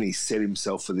 Well, I reckon he set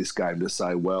himself for this game to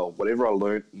say, well, whatever I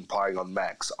learnt in playing on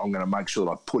Max, I'm going to make sure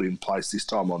that I put in place this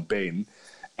time on Ben.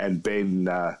 And Ben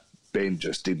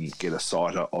just didn't get a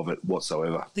sight of it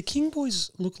whatsoever. The King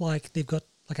boys look like they've got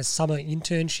like a summer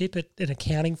internship at an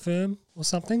accounting firm or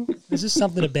something. There's just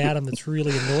something about them that's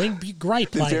really annoying. Great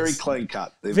players. They're very clean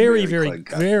cut. They're very,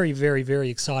 very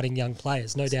exciting young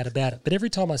players, no doubt about it. But every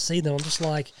time I see them, I'm just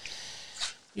like,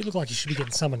 you look like you should be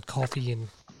getting someone coffee in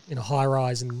a high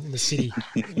rise in the city.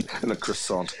 And a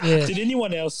croissant. Yeah. Did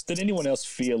anyone else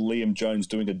fear Liam Jones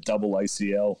doing a double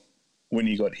ACL when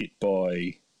he got hit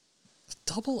by...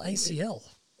 Double ACL?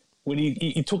 When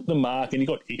he took the mark and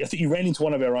I think he ran into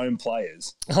one of our own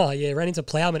players. Oh yeah, ran into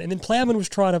Plowman, and then Plowman was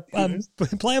trying to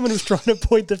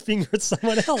point the finger at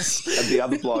someone else. At the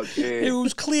other bloke, yeah. It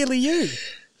was clearly you.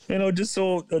 And I just see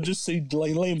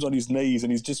Liam's on his knees,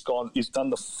 and he's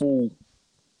done the full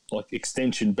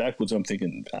extension backwards. I'm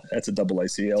thinking that's a double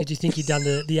ACL. Did you think he'd done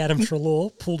the Adam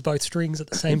Treloar, pulled both strings at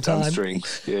the same time?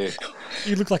 Strings, yeah.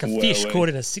 He looked like a fish caught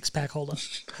in a six-pack holder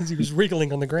because he was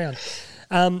wriggling on the ground.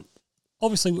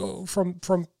 Obviously,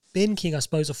 from Ben King, I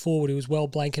suppose, a forward who was well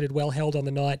blanketed, well held on the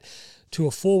night, to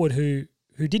a forward who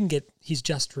didn't get his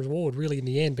just reward really in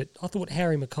the end. But I thought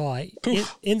Harry Mackay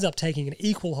ends up taking an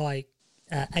equal high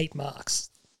 8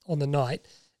 marks on the night.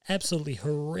 Absolutely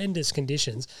horrendous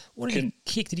conditions. What did he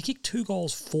kick? Did he kick 2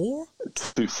 goals, 4?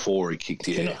 2-4 he kicked,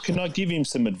 yeah. Can I give him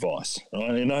some advice?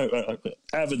 I know,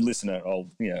 avid listener of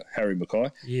Harry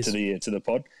Mackay to the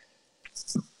pod.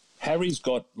 Harry's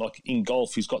got, in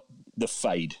golf, he's got the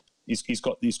fade. He's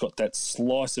got that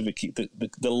slice of a kick,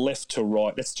 the left to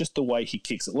right. That's just the way he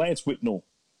kicks it. Lance Whitnell,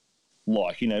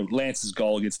 Lance's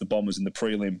goal against the Bombers in the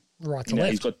prelim. Right to left.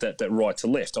 He's got that right to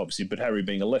left, obviously, but Harry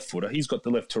being a left footer, he's got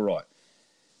the left to right.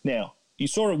 Now, you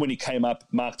saw it when he came up,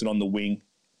 marked it on the wing,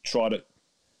 tried to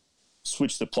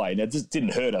switch the play. Now, this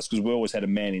didn't hurt us because we always had a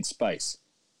man in space.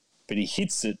 But he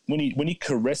hits it, when he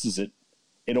caresses it,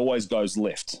 it always goes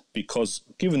left because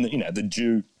given the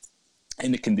dew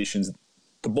and the conditions,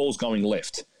 the ball's going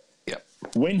left. Yeah.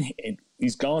 When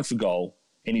he's going for goal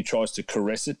and he tries to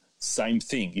caress it, same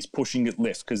thing. He's pushing it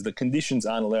left because the conditions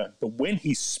aren't allowed. But when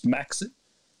he smacks it,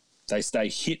 they stay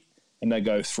hit and they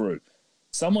go through.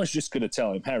 Someone's just going to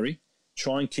tell him, Harry,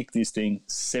 try and kick this thing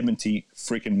 70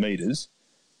 freaking metres,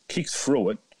 kick through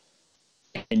it,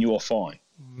 and you are fine.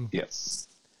 Yes.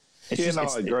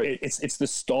 I agree. It's the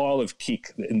style of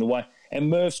kick in the way, and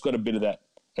Murph's got a bit of that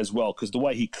as well because the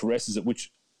way he caresses it,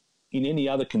 which in any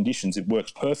other conditions it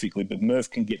works perfectly, but Murph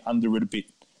can get under it a bit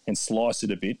and slice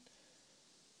it a bit.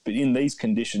 But in these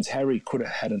conditions, Harry could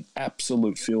have had an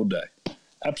absolute field day.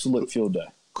 Absolute field day.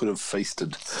 Could have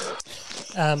feasted.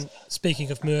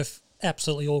 Speaking of Murph,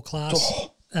 absolutely all class.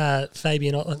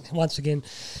 Fabian, once again,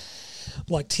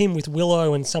 like Tim with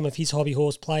Willow and some of his hobby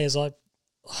horse players, I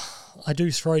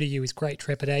do throw to you with great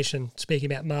trepidation.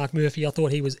 Speaking about Marc Murphy, I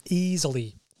thought he was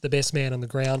easily the best man on the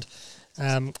ground.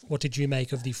 What did you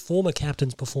make of the former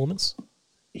captain's performance?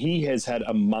 He has had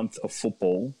a month of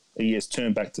football. He has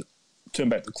turned back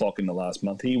the clock in the last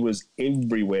month. He was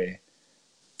everywhere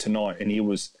tonight, and he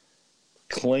was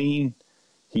clean.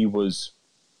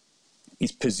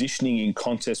 His positioning in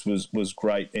contest was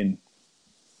great, and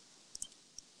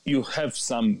you have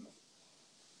some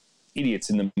idiots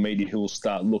in the media who will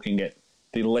start looking at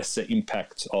the lesser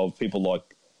impact of people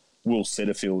like Will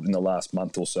Setterfield in the last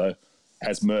month or so,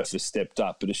 as Murph has stepped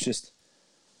up. But it's just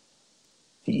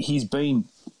his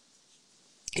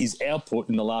output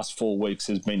in the last 4 weeks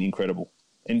has been incredible,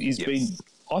 and he's been.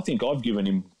 I think I've given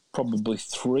him probably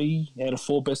 3 out of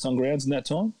 4 best on grounds in that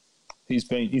time. He's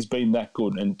been that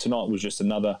good, and tonight was just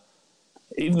another.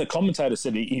 Even the commentator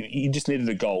said he just needed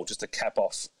a goal just to cap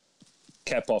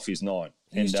off his night.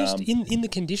 He was just in the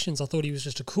conditions. I thought he was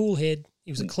just a cool head.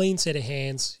 He was a clean set of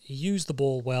hands. He used the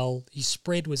ball well. His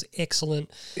spread was excellent.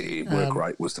 Work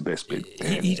rate was the best bit.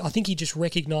 I think he just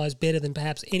recognised better than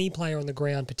perhaps any player on the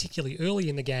ground, particularly early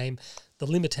in the game, the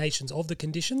limitations of the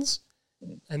conditions,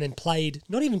 and then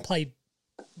not even played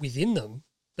within them,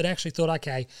 but actually thought,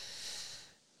 okay,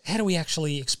 how do we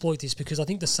actually exploit this? Because I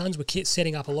think the Suns were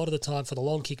setting up a lot of the time for the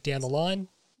long kick down the line,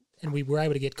 and we were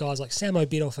able to get guys like Samo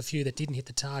bit off a few that didn't hit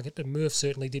the target, but Murph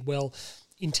certainly did well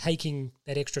in taking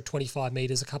that extra 25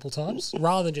 metres a couple of times,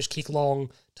 rather than just kick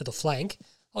long to the flank,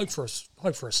 hope for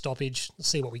a stoppage,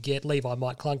 see what we get. Levi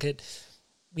might clunk it.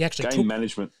 We actually game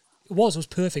management. It was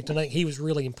perfect, and I think he was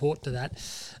really important to that.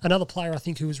 Another player I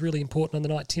think who was really important on the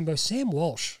night, Timbo, Sam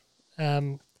Walsh.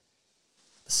 The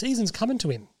season's coming to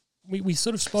him. We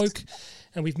sort of spoke,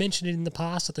 and we've mentioned it in the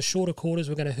past, that the shorter quarters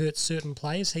were going to hurt certain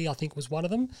players. He, I think, was one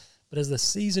of them. But as the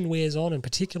season wears on, and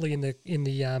particularly in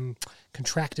the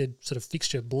contracted sort of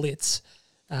fixture blitz,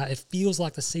 it feels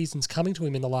like the season's coming to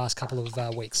him in the last couple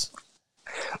of weeks.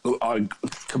 I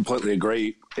completely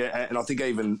agree. And I think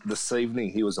even this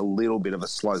evening he was a little bit of a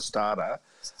slow starter.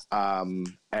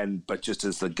 But just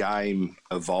as the game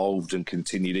evolved and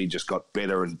continued, he just got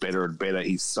better and better and better.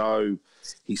 He's so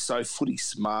footy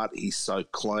smart. He's so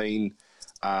clean.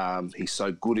 He's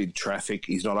so good in traffic.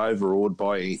 He's not overawed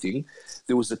by anything.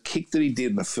 There was a kick that he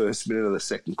did in the first minute of the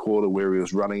second quarter where he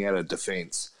was running out of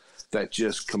defence that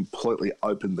just completely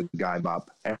opened the game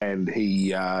up. And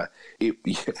we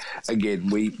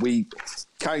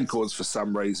Kane Corns, for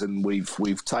some reason,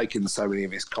 we've taken so many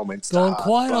of his comments. Gone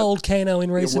quiet, old Kano,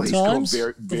 in recent times.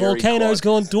 The volcano's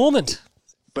gone dormant.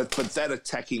 But that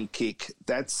attacking kick,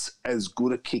 that's as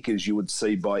good a kick as you would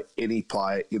see by any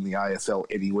player in the AFL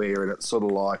anywhere. And it's sort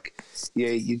of like,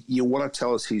 you want to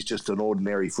tell us he's just an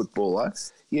ordinary footballer.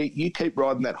 Yeah, you keep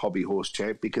riding that hobby horse,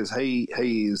 champ, because he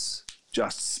is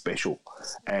just special.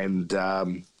 And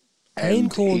Kane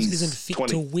Corns isn't fit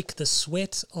to wick the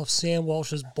sweat off Sam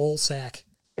Walsh's ball sack.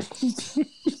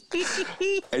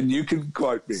 And you can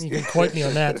quote me. You can quote me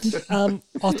on that.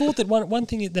 I thought that one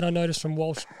thing that I noticed from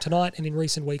Walsh tonight, and in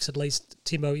recent weeks at least,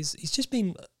 Timbo, is he's just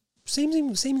been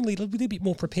seemingly a little bit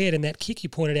more prepared, and that kick you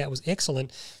pointed out was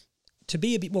excellent, to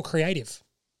be a bit more creative.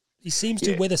 He seems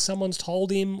to, whether someone's told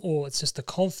him or it's just the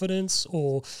confidence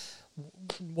or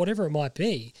whatever it might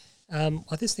be,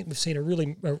 I just think we've seen a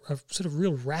sort of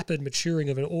real rapid maturing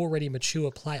of an already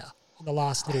mature player in the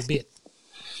last little bit.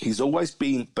 He's always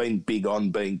been big on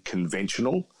being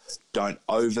conventional. Don't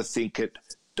overthink it.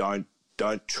 Don't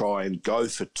try and go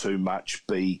for too much.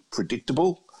 Be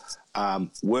predictable.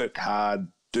 Work hard.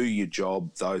 Do your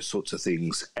job. Those sorts of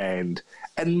things. And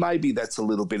maybe that's a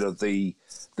little bit of the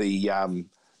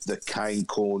Kane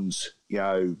Corns,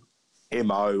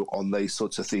 MO on these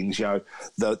sorts of things.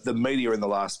 The media in the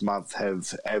last month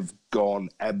have gone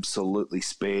absolutely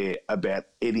spare about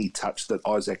any touch that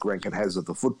Isaac Rankin has of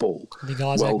the football. The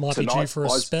guys might be due for a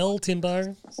spell,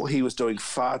 Timbo. Well, he was doing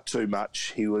far too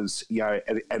much. He was,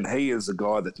 and he is a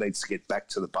guy that needs to get back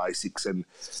to the basics. And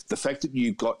the fact that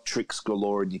you've got tricks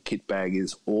galore in your kit bag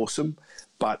is awesome,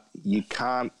 but you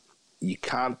can't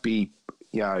be,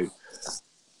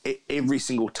 every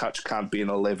single touch can't be an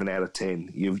 11 out of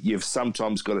 10. You've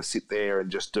sometimes got to sit there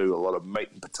and just do a lot of meat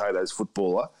and potatoes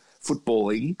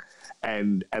footballing,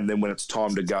 and then when it's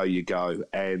time to go, you go.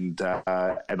 And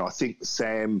I think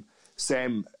Sam,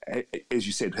 as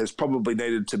you said, has probably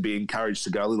needed to be encouraged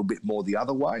to go a little bit more the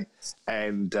other way,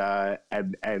 and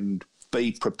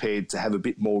be prepared to have a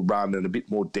bit more run and a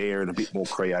bit more dare and a bit more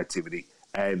creativity.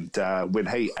 And when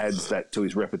he adds that to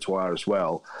his repertoire as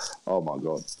well, oh, my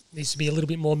God. Needs to be a little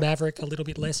bit more Maverick, a little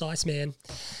bit less Iceman.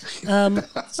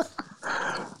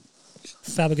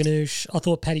 Faberganoush, I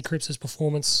thought Paddy Cripps'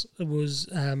 performance was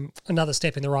another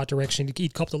step in the right direction.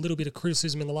 He'd copped a little bit of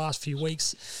criticism in the last few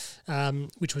weeks,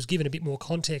 which was given a bit more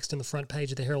context in the front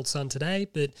page of the Herald Sun today.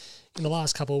 But in the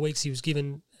last couple of weeks, he was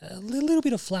given a little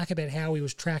bit of flack about how he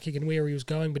was tracking and where he was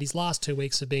going. But his last 2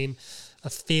 weeks have been a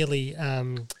fairly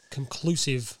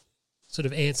conclusive sort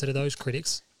of answer to those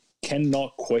critics.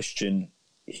 Cannot question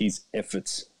his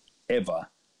efforts ever.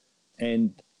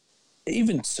 And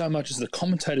even so much as the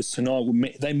commentators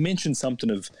tonight, they mentioned something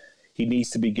of he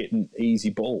needs to be getting easy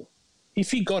ball.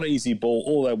 if he got easy ball,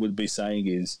 all they would be saying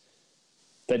is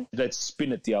that they'd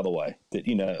spin it the other way. That,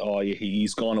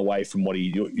 he's gone away from what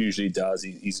he usually does.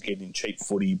 He's getting cheap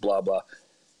footy, blah, blah.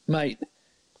 Mate,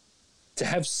 to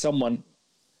have someone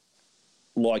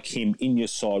like him in your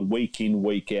side week in,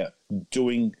 week out,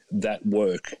 doing that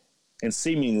work and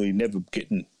seemingly never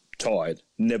getting tired,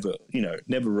 never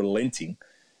relenting,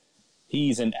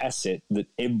 he's an asset that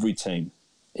every team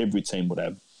would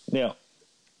have. Now,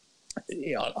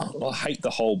 I hate the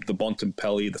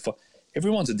Bontempelli.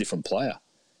 Everyone's a different player.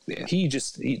 Yeah. He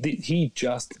just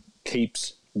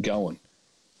keeps going,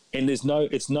 and it's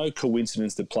no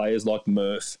coincidence that players like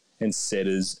Murph and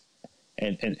Setters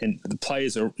and the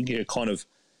players are kind of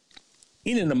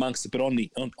in and amongst it, but on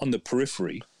the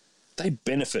periphery, they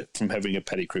benefit from having a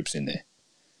Paddy Cripps in there.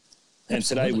 And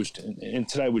today was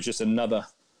just another.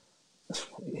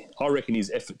 I reckon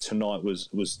his effort tonight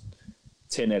was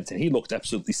 10 out of 10. He looked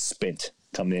absolutely spent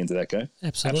coming into that game.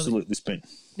 Absolutely spent.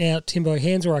 Now, Timbo,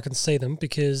 hands where I can see them,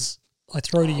 because I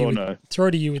throw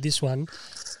to you with this one.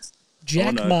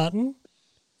 Jack Martin.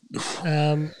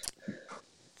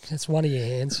 That's one of your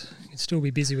hands. You can still be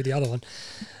busy with the other one.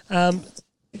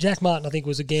 Jack Martin, I think,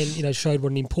 was again, showed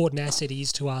what an important asset he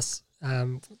is to us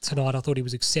tonight. I thought he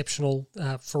was exceptional.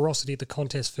 Ferocity at the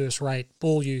contest, first rate.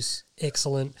 Ball use,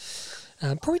 excellent.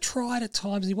 Probably tried at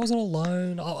times. He wasn't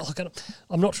alone.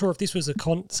 I'm not sure if this was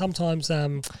sometimes,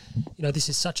 this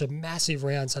is such a massive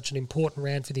round, such an important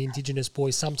round for the Indigenous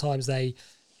boys. Sometimes they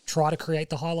try to create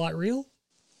the highlight reel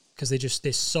because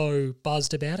they're so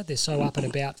buzzed about it. They're so up and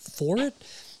about for it.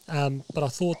 But I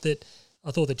thought that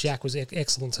Jack was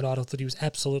excellent tonight. I thought he was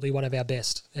absolutely one of our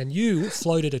best. And you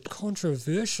floated a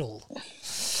controversial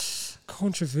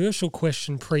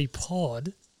question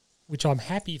pre-pod, which I'm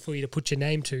happy for you to put your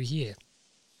name to here.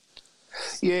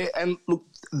 Yeah, and look,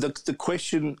 the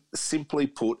question, simply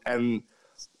put, and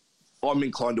I'm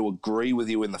inclined to agree with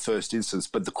you in the first instance,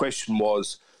 but the question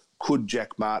was, could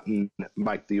Jack Martin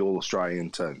make the All-Australian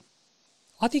team?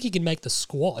 I think he can make the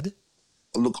squad.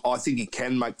 Look, I think he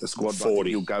can make the squad, but I think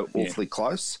he'll go awfully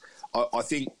close. I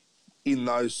think in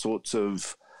those sorts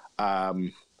of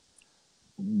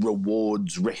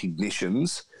rewards,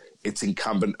 recognitions, it's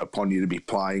incumbent upon you to be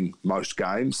playing most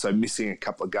games. So missing a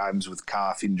couple of games with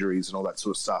calf injuries and all that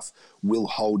sort of stuff will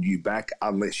hold you back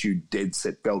unless you dead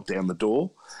set belt down the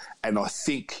door. And I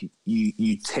think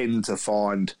you tend to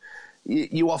find...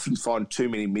 You often find too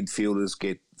many midfielders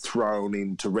get thrown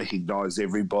in to recognise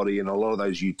everybody, and a lot of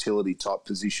those utility-type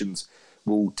positions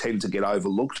will tend to get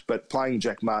overlooked. But playing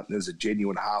Jack Martin as a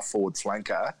genuine half-forward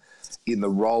flanker in the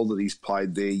role that he's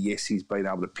played there, yes, he's been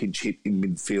able to pinch hit in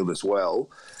midfield as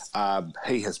well.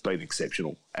 He has been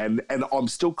exceptional. And I'm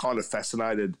still kind of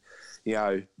fascinated,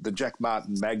 the Jack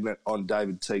Martin magnet on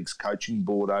David Teague's coaching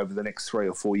board over the next 3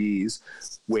 or 4 years.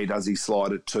 Where does he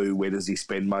slide it to? Where does he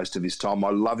spend most of his time?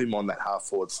 I love him on that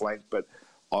half-forward flank, but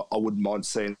I wouldn't mind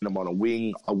seeing him on a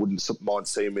wing. I wouldn't mind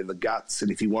seeing him in the guts. And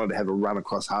if he wanted to have a run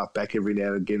across half-back every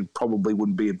now and again, probably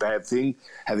wouldn't be a bad thing.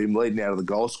 Have him leading out of the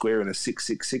goal square in a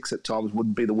 6-6-6 at times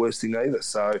wouldn't be the worst thing either.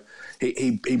 So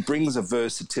he brings a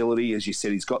versatility. As you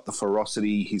said, he's got the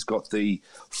ferocity. He's got the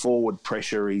forward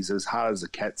pressure. He's as hard as a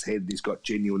cat's head. He's got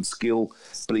genuine skill.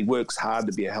 But he works hard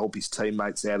to help his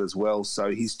teammates out as well.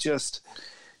 So his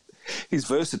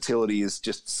versatility is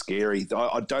just scary.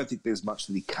 I don't think there's much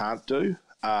that he can't do.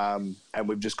 And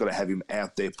we've just got to have him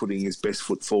out there putting his best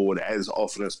foot forward as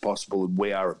often as possible, and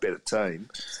we are a better team.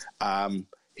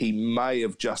 He may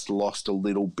have just lost a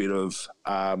little bit of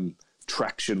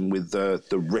traction with the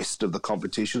rest of the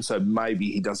competition, so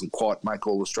maybe he doesn't quite make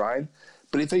All-Australian.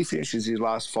 But if he finishes his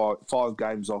last five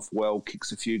games off well,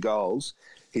 kicks a few goals,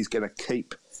 he's going to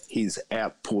keep his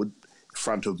output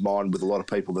front of mind with a lot of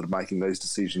people that are making these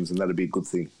decisions, and that'd be a good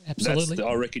thing. Absolutely.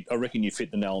 I reckon you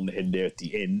fit the nail on the head there at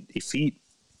the end. If he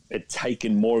had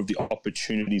taken more of the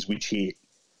opportunities which he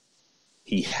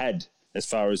had as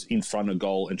far as in front of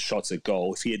goal and shots at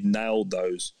goal, if he had nailed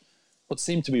those, what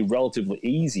seemed to be relatively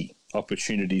easy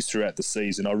opportunities throughout the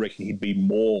season, I reckon he'd be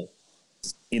more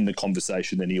in the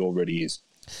conversation than he already is.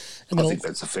 I think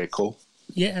that's a fair call.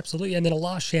 Yeah, absolutely. And then a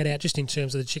last shout out just in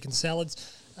terms of the chicken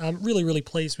salads. Really, really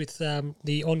pleased with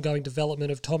the ongoing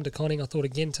development of Tom De Koning. I thought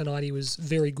again tonight he was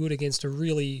very good against a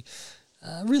really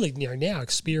now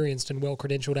experienced and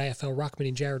well-credentialed AFL ruckman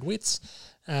in Jared Witts.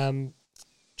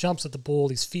 Jumps at the ball,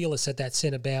 he's fearless at that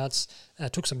centre bounce,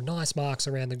 took some nice marks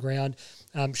around the ground,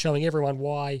 showing everyone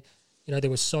why there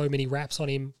were so many raps on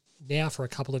him now for a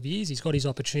couple of years. He's got his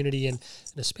opportunity, and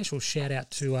a special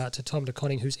shout-out to Tom De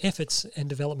Koning, whose efforts and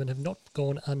development have not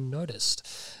gone unnoticed.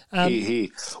 Here.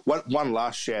 One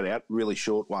last shout-out, really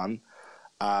short one.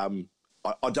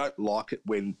 I don't like it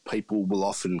when people will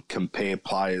often compare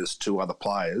players to other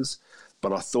players,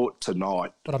 but I thought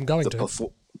tonight... But I'm going to.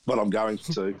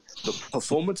 The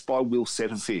performance by Will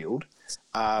Setterfield,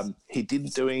 he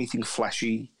didn't do anything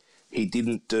flashy. He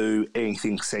didn't do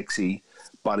anything sexy,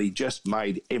 but he just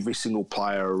made every single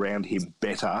player around him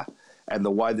better. And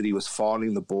the way that he was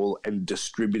finding the ball and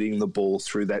distributing the ball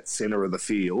through that centre of the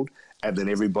field, and then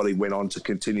everybody went on to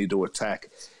continue to attack.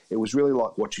 It was really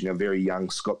like watching a very young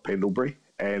Scott Pendlebury,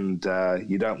 and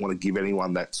you don't want to give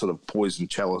anyone that sort of poison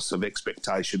chalice of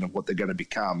expectation of what they're going to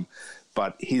become.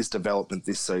 But his development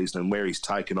this season and where he's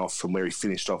taken off from where he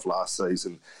finished off last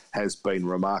season has been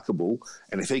remarkable.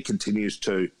 And if he continues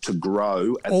to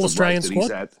grow at All the Australian rate that squad?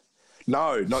 he's at...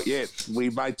 No, not yet. We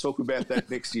may talk about that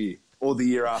next year or the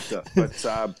year after. But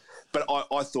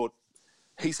I thought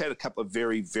he's had a couple of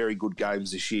very, very good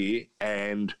games this year,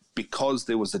 and because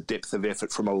there was a depth of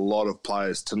effort from a lot of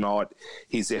players tonight,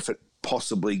 his effort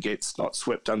possibly gets not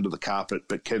swept under the carpet,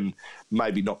 but can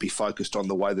maybe not be focused on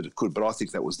the way that it could. But I think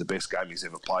that was the best game he's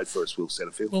ever played for us, Will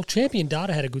Setterfield. Well, Champion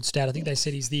Data had a good stat. I think they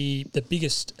said he's the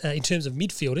biggest, in terms of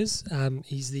midfielders,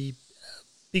 he's the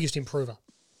biggest improver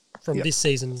from this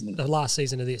season, the last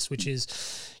season of this, which is,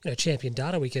 Champion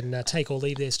Data. We can take or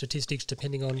leave their statistics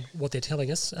depending on what they're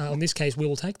telling us. In this case, we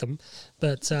will take them.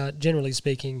 But generally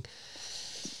speaking,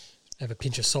 have a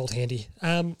pinch of salt handy.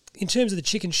 In terms of the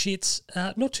chicken shits,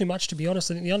 not too much, to be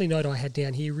honest. I think the only note I had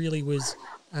down here really was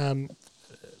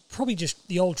probably just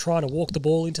the old trying to walk the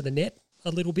ball into the net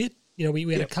a little bit.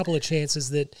 We had a couple of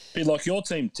chances that... Be like your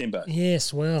team, Timbo.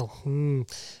 Yes, well,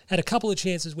 had a couple of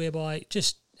chances whereby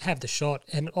just have the shot,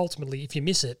 and ultimately, if you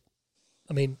miss it,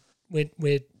 I mean,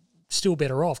 we're still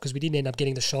better off because we didn't end up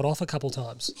getting the shot off a couple of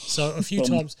times. So a few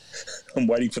times... I'm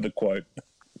waiting for the quote.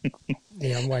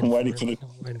 Yeah, I'm waiting for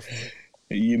it.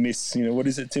 You miss, what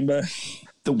is it, Timbo?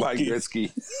 The Wayne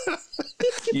Gretzky.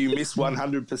 You miss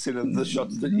 100% of the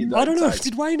shots that you don't I don't know. take.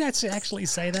 Did Wayne actually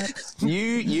say that?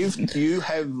 You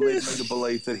have led me to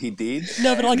believe that he did.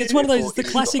 No, but it's one of those, the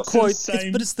classic quote.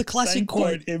 It's the classic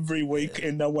quote every week,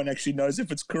 and no one actually knows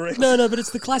if it's correct. No, but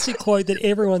it's the classic quote that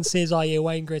everyone says, oh yeah,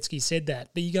 Wayne Gretzky said that.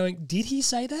 But you're going, did he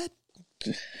say that?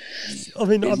 I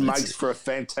mean, it makes for a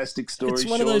fantastic story. It's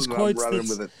one of those quotes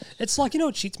with it's like,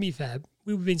 what shits me, Fab?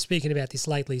 We've been speaking about this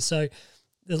lately. So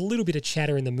there's a little bit of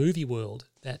chatter in the movie world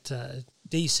that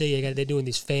DC, they're doing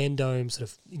this fandom sort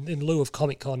of in lieu of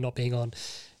Comic-Con not being on, and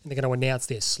they're going to announce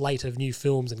their slate of new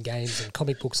films and games and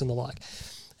comic books and the like.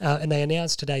 And they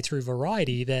announced today through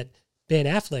Variety that Ben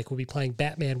Affleck will be playing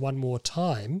Batman one more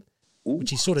time,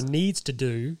 which he sort of needs to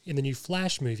do in the new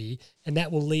Flash movie, and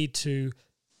that will lead to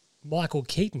Michael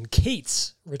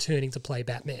Keats returning to play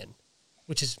Batman,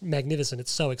 which is magnificent.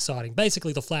 It's so exciting.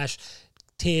 Basically, the Flash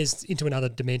tears into another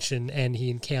dimension and he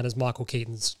encounters Michael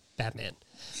Keaton's Batman.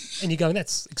 And you're going,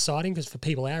 that's exciting because for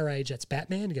people our age, that's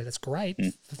Batman. You go, that's great.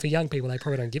 For young people, they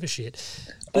probably don't give a shit.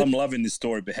 But I'm loving this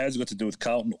story, but how's it got to do with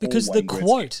Carlton? Because the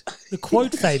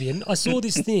quote, Fabian, I saw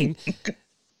this thing,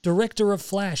 director of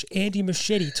Flash, Andy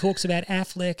Muschietti, talks about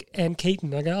Affleck and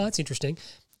Keaton. I go, oh, that's interesting.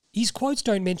 His quotes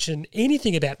don't mention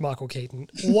anything about Michael Keaton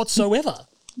whatsoever.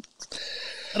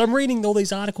 And I'm reading all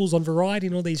these articles on Variety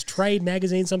and all these trade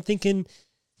magazines. I'm thinking,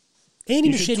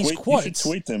 Andy Muschietti's quotes... You should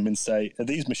tweet them and say, are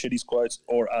these Muschietti's quotes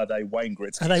or are they Wayne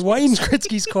Gretzky's Are they Wayne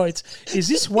Gretzky's quotes? Is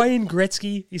this Wayne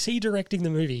Gretzky? Is he directing the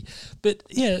movie? But,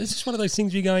 yeah, it's just one of those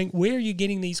things you're going, where are you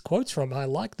getting these quotes from? I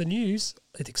like the news.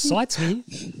 It excites me.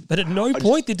 But at no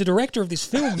point did the director of this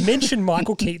film mention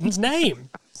Michael Keaton's name.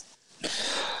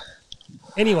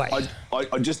 Anyway.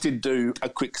 I just did do a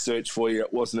quick search for you.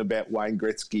 It wasn't about Wayne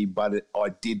Gretzky, but I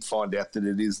did find out that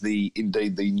it is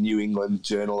indeed the New England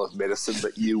Journal of Medicine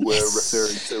that you were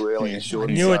referring to earlier, Sean.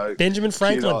 I knew it. Benjamin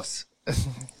Franklin.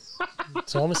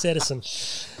 Thomas Edison.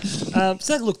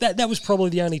 So, look, that was probably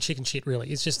the only chicken shit, really.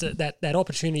 It's just that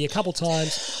opportunity a couple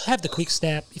times, have the quick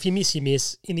snap. If you miss, you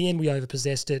miss. In the end, we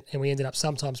overpossessed it, and we ended up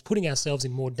sometimes putting ourselves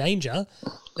in more danger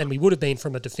than we would have been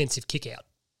from a defensive kick-out.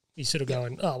 You're sort of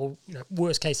going,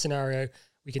 worst case scenario,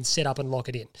 we can set up and lock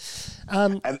it in.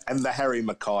 And the Harry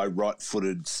Mackay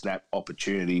right-footed snap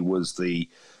opportunity was the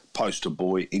poster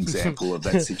boy example of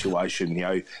that situation.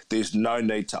 There's no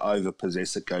need to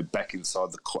overpossess it, go back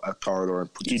inside the corridor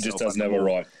and put yourself... He just doesn't have a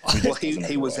right. Well,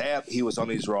 he was out, he was on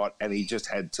his right, and he just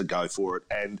had to go for it.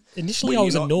 And initially I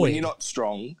was annoyed. When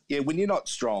you're not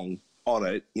strong on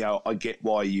it, I get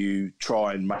why you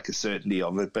try and make a certainty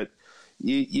of it, but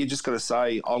you just got to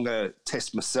say, I'm going to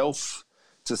test myself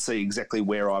to see exactly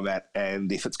where I'm at,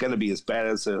 and if it's going to be as bad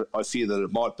as I fear that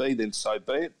it might be, then so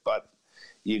be it. But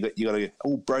you got to.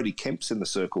 Oh, Brody Kemp's in the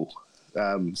circle,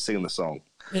 singing the song.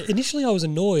 Initially, I was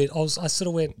annoyed. I sort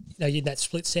of went, in that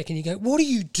split second, you go, "What are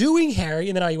you doing, Harry?"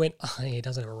 And then I went, "Oh, he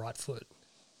doesn't have a right foot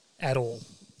at all.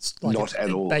 It's like Not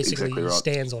at all. Basically, Exactly right.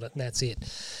 stands on it, and that's it."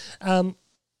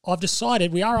 I've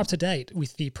decided we are up to date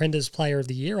with the Prenders Player of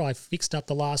the Year. I've fixed up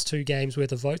the last 2 games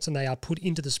worth of votes, and they are put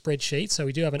into the spreadsheet, so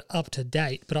we do have an up to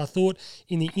date. But I thought,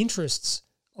 in the interests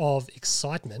of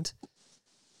excitement,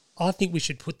 I think we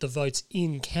should put the votes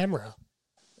in camera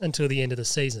until the end of the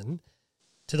season,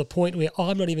 to the point where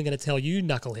I'm not even going to tell you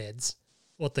knuckleheads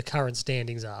what the current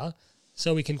standings are,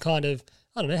 so we can kind of,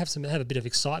 I don't know, have a bit of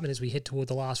excitement as we head toward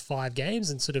the last 5 games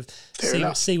and sort of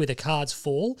see where the cards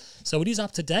fall. So it is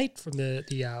up to date from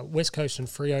the West Coast and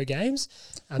Freo games.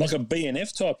 Like a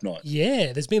BNF type night.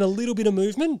 Yeah, there's been a little bit of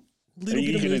movement. Are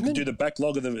you going to do the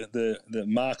backlog of the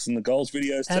marks and the goals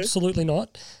videos too? Absolutely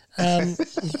not. I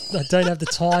don't have the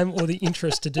time or the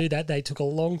interest to do that. They took a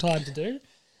long time to do.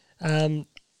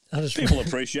 People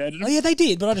appreciated it. Oh yeah, they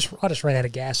did, but I just ran out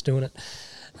of gas doing it.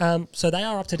 So they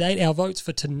are up to date. Our votes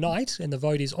for tonight, and the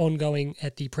vote is ongoing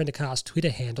at the Prendercast Twitter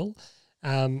handle.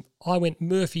 I went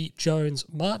Murphy, Jones,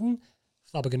 Martin.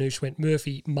 Flubber Ganoush went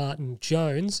Murphy, Martin,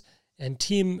 Jones. And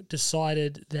Tim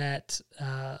decided that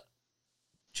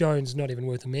Jones, not even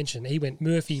worth a mention. He went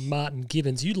Murphy, Martin,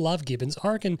 Gibbons. You love Gibbons. I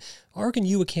reckon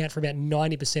you account for about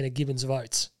 90% of Gibbons'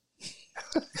 votes.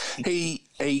 He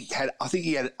had, I think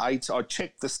he had 8. I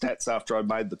checked the stats after I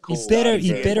made the call. He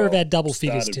better have had double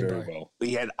figures, Timbo. Well.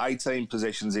 He had 18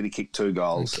 possessions and he kicked 2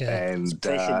 goals. Okay. And his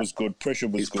pressure was good.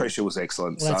 His pressure was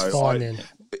excellent. Well, that's fine then.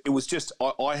 It was just,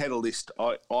 I had a list.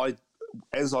 I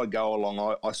as I go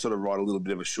along, I sort of write a little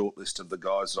bit of a short list of the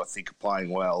guys that I think are playing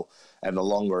well. And the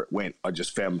longer it went, I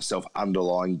just found myself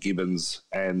underlying Gibbons.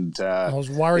 And I was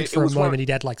worried for a moment he'd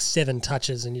had like 7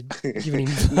 touches and you'd given him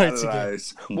votes again.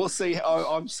 We'll see.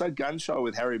 I'm so gun-shy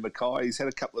with Harry Mackay. He's had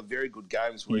a couple of very good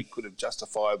games where he could have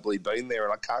justifiably been there,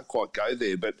 and I can't quite go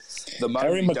there. But the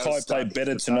Harry Mackay played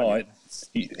better tonight.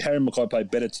 Harry Mackay played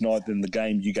better tonight than the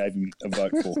game you gave him a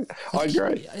vote for. I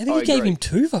agree. I think you gave him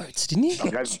 2 votes, didn't you? I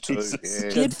gave him 2. Yeah.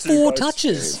 He had 4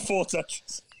 touches. 4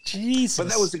 touches. Jesus. But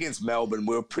that was against Melbourne.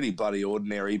 We were pretty bloody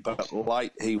ordinary, but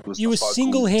late he was. You were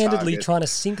single-handedly target. trying to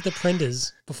sink the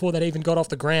Prenders before that even got off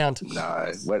the ground.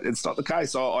 No, well, it's not the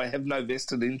case. I have no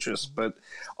vested interest, but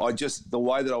the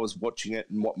way that I was watching it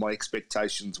and what my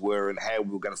expectations were and how we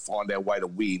were going to find our way to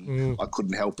win, I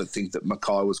couldn't help but think that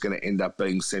Mackay was going to end up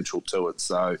being central to it.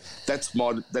 So that's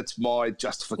my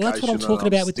justification. Well, that's what I'm talking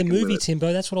about with the movie,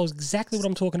 Timbo. That's exactly what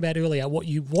I'm talking about earlier. What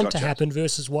you want to happen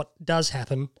versus what does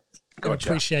happen. Gotcha.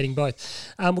 Appreciating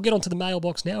both. We'll get on to the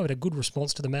mailbox now. We had a good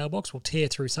response to the mailbox. We'll tear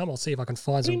through some. I'll see if I can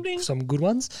find some good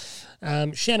ones.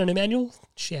 Shannon Emanuel,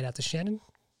 shout out to Shannon,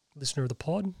 listener of the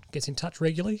pod, gets in touch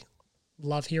regularly.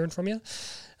 Love hearing from you.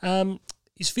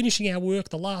 Is finishing our work.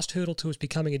 The last hurdle to us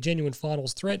becoming a genuine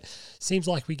finals threat. Seems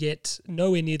like we get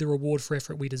nowhere near the reward for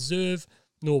effort we deserve,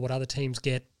 nor what other teams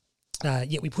get.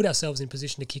 Yet we put ourselves in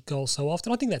position to kick goals so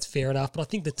often. I think that's fair enough, but I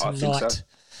think that tonight...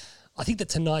 I think that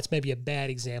tonight's maybe a bad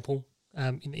example,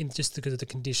 in just because of the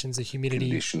conditions, the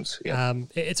humidity.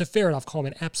 It's a fair enough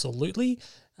comment, absolutely.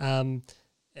 There's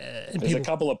a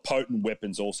couple of potent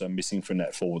weapons also missing from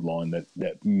that forward line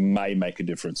that may make a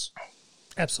difference.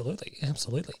 Absolutely.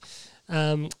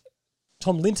 Tom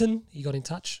Linton, he got in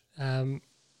touch.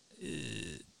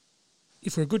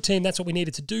 If we're a good team, that's what we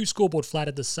needed to do. Scoreboard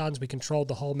flattered the Suns. We controlled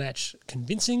the whole match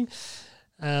convincing.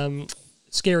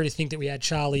 Scary to think that we had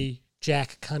Charlie,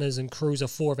 Jack, Cunners and Cruiser,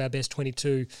 4 of our best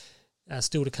 22,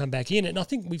 still to come back in. And I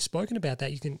think we've spoken about that.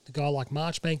 A guy like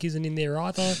Marchbank isn't in there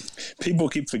either. People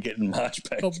keep forgetting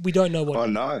Marchbank. But we don't know what. I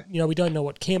know. We don't know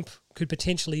what Kemp could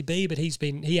potentially be, but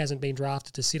he hasn't been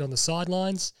drafted to sit on the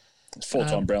sidelines.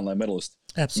 4-time Brownlow medalist.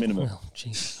 Absolutely. Minimum. Well,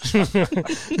 jeez.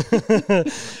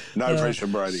 No pressure,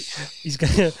 Brody.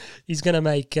 He's gonna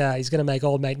make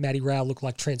old mate Matty Rowell look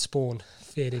like Trent Spawn.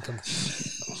 Fair dinkum.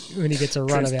 When he gets a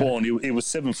run Trent of Spawn, he was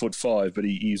 7'5", but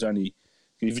he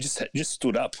just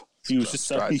stood up. He was just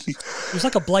so. He was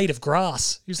like a blade of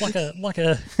grass. He was like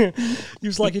he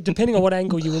was like, depending on what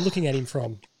angle you were looking at him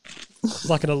from, it was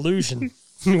like an illusion.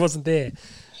 He wasn't there.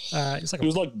 He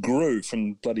was like Gru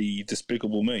from bloody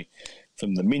Despicable Me,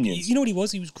 from the Minions. You know what he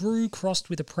was? He was Gru crossed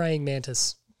with a praying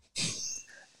mantis.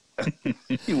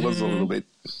 He was a little bit.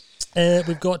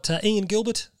 We've got Ian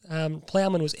Gilbert.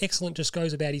 Plowman was excellent, just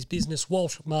goes about his business.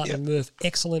 Walsh, Martin and Murph,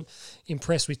 excellent.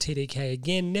 Impressed with TDK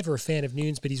again. Never a fan of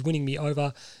Nunes, but he's winning me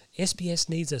over. SBS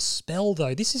needs a spell,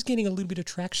 though. This is getting a little bit of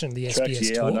traction, the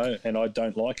SBS talk. I know, and I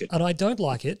don't like it. And I don't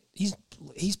like it. He's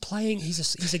playing,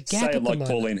 he's a gap Say at it the like moment.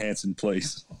 Pauline Hanson,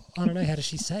 please. I don't know, how does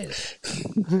she say it?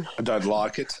 I don't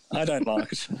like it. I don't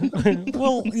like it.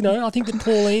 Well, I think that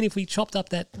Pauline, if we chopped up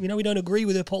that, we don't agree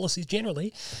with her policies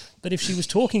generally, but if she was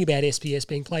talking about SPS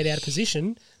being played out of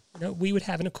position, we would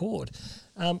have an accord.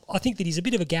 I think that he's a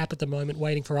bit of a gap at the moment,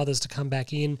 waiting for others to come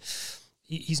back in.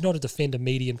 He's not a defender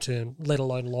medium term, let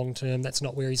alone long term. That's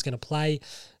not where he's going to play.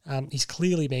 He's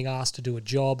clearly being asked to do a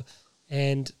job,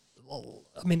 and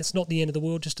it's not the end of the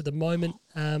world just at the moment.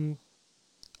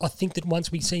 I think that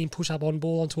once we see him push up on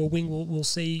ball onto a wing, we'll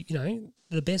see,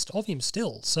 the best of him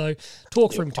still. So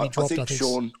talk for him to be dropped, I think.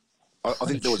 Sean, I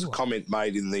think there was a comment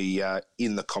made in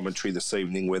the commentary this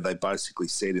evening where they basically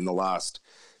said in the last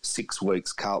 6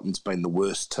 weeks, Carlton's been the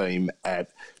worst team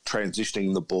at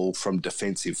transitioning the ball from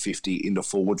defensive 50 into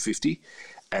forward 50.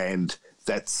 And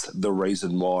that's the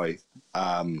reason why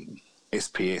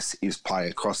SPS is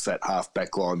playing across that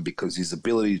half-back line, because his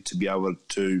ability to be able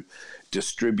to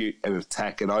distribute and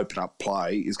attack and open up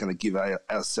play is going to give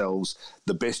ourselves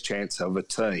the best chance of a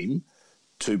team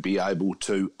to be able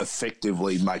to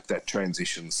effectively make that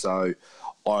transition. So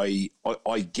I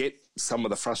get some of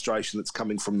the frustration that's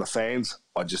coming from the fans.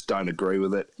 I just don't agree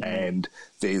with it. And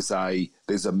there's a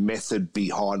method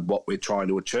behind what we're trying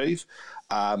to achieve.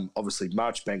 Obviously,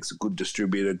 Marchbank's a good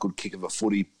distributor, good kick of a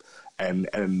footy,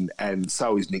 and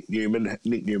so is Nick Newman.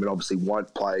 Nick Newman obviously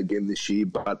won't play again this year,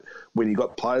 but when you've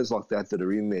got players like that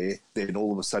are in there, then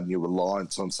all of a sudden your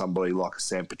reliance on somebody like a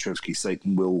Sam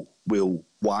Petrevski-Seton will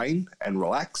wane and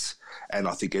relax. And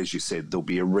I think, as you said, there'll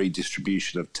be a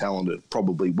redistribution of talent. It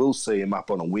probably will see him up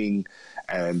on a wing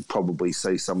and probably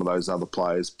see some of those other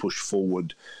players push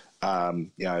forward,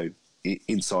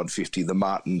 inside 50. The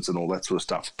Martins and all that sort of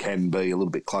stuff can be a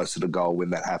little bit closer to goal when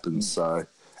that happens. So...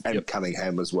 And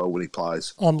Cunningham as well when he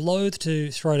plays. I'm loath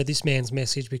to throw to this man's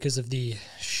message because of the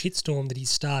shitstorm that he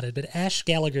started, but Ash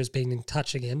Gallagher's been in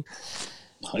touch again.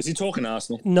 Is he talking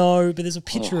Arsenal? No, but there's a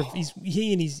picture of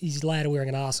he and his lad are wearing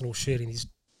an Arsenal shirt in his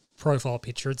profile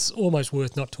picture. It's almost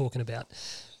worth not talking about.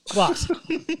 But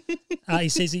he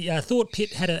says he thought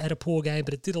Pitt had a poor game,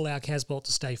 but it did allow Casbolt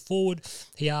to stay forward.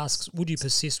 He asks, would you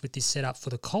persist with this setup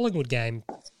for the Collingwood game?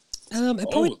 I was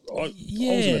going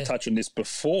to touch on this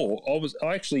before.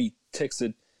 I actually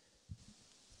texted,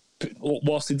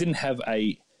 whilst he didn't have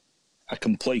a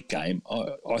complete game,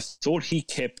 I thought he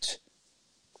kept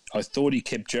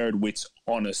Jared Witts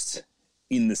honest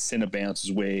in the centre bounces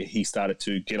where he started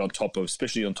to get on top of,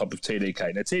 especially on top of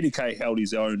TDK. Now TDK held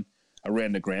his own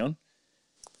around the ground,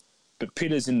 but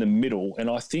Pitter's in the middle, and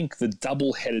I think the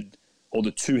double-headed or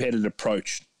the two-headed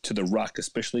approach to the ruck,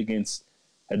 especially against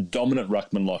a dominant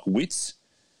ruckman like Witts,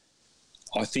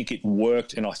 I think it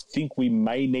worked, and I think we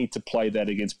may need to play that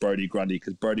against Brodie Grundy,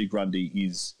 because Brodie Grundy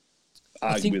is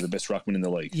arguably the best ruckman in the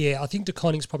league. Yeah, I think De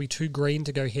Koning's probably too green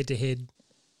to go head-to-head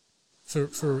for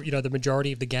the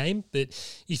majority of the game, but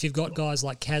if you've got guys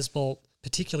like Casbolt,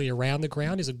 particularly around the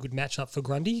ground, is a good matchup for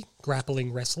Grundy,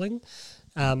 grappling, wrestling,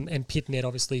 and Pitnet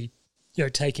obviously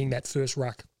taking that first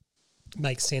ruck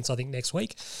makes sense, I think, next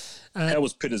week. How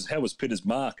was Pitter's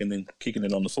mark and then kicking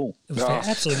it on the full? It was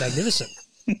absolutely magnificent.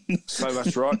 So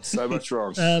much right, so much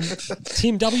wrong.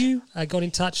 Tim W. Got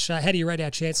in touch. How do you rate our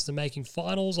chances of making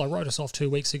finals? I wrote us off 2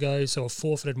 weeks ago, so I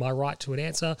forfeited my right to an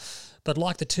answer. But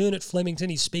like the turn at Flemington,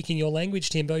 he's speaking your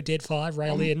language, Timbo. Dead 5,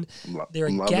 rail in. There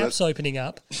are gaps opening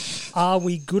up. Are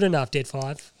we good enough, Dead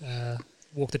 5?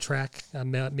 Walk the track,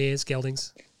 Mares,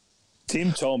 Geldings.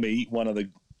 Tim told me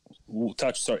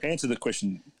answer the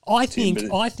question. I think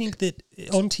that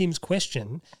on Tim's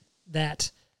question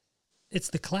that it's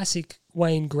the classic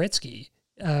Wayne Gretzky.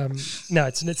 No,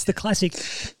 it's the classic.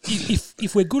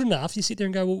 If we're good enough, you sit there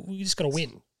and go, well, we just got to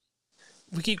win.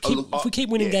 If we keep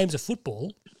winning games of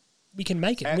football, we can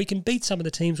make it. We can beat some of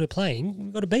the teams we're playing.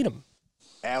 We've got to beat them.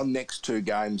 Our next 2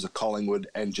 games are Collingwood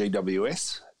and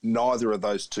GWS. Neither of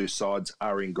those 2 sides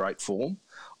are in great form.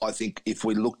 I think if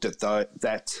we looked at that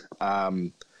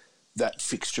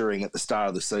fixturing at the start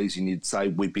of the season, you'd say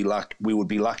we would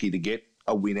be lucky to get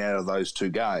a win out of those 2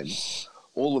 games.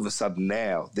 All of a sudden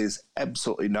now, there's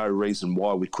absolutely no reason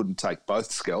why we couldn't take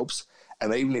both scalps.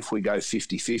 And even if we go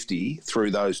 50-50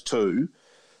 through those 2,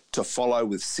 to follow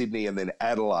with Sydney and then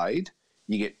Adelaide,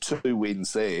 you get 2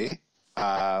 wins there.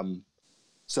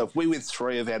 So if we win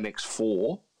 3 of our next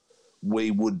 4,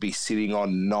 we would be sitting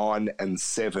on 9 and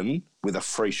 7 with a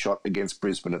free shot against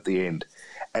Brisbane at the end.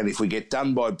 And if we get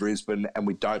done by Brisbane and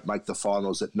we don't make the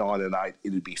finals at 9 and 8,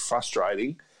 it'd be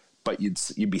frustrating, but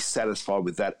you'd be satisfied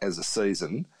with that as a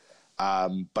season.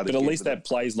 But at least that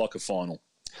plays like a final.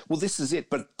 Well, this is it.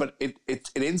 But it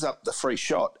ends up the free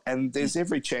shot, and there's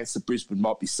every chance that Brisbane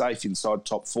might be safe inside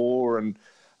top 4, and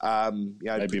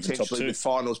Maybe even top potentially two. the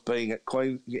finals being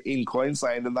in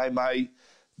Queensland, and they may.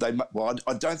 Well,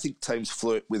 I don't think teams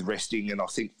flirt with resting, and I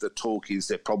think the talk is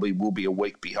there probably will be a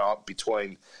week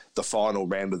between the final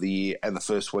round of the year and the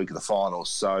first week of the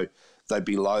finals. So they'd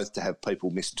be loath to have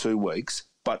people miss 2 weeks,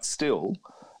 but still,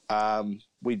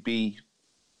 it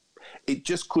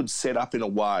just could set up in a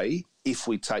way, if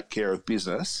we take care of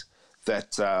business,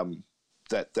 that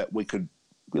we could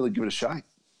really give it a shake.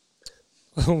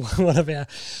 one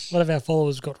of our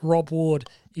followers got Rob Ward.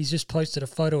 He's just posted a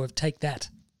photo of "Take That"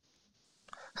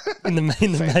 in the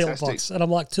mailbox, and I'm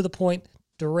like, to the point,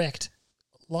 direct,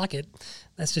 like it.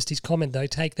 That's just his comment though.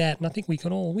 Take that, and I think we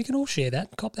can all share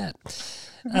that, cop that.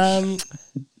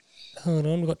 Hold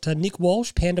on, we've got Nick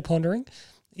Walsh, Panda Pondering.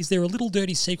 Is there a little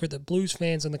dirty secret that Blues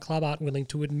fans and the club aren't willing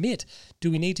to admit?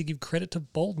 Do we need to give credit to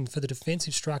Bolton for the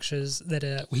defensive structures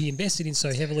that he invested in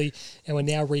so heavily and we're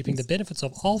now reaping the benefits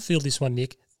of? I'll field this one,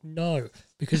 Nick. No,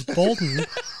 because Bolton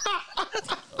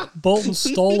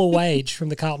stole a wage from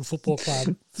the Carlton Football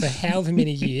Club for however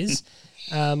many years.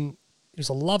 He was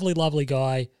a lovely, lovely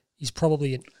guy. He's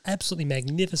probably an absolutely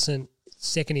magnificent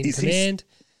second in command.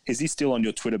 Is he still on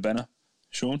your Twitter banner,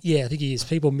 Sean? Yeah, I think he is.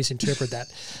 People misinterpret that.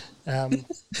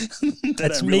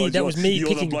 That's me. That was me you're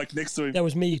picking. the bloke next to him. That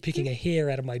was me picking a hair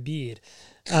out of my beard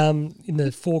in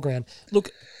the foreground.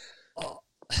 Look,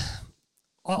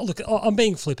 I'm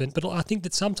being flippant, but I think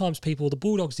that sometimes the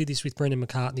Bulldogs did this with Brendan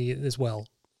McCartney as well.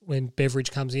 When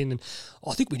Beveridge comes in, and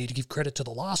I think we need to give credit to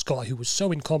the last guy who was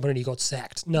so incompetent he got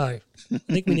sacked. No, I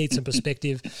think we need some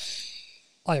perspective.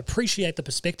 I appreciate the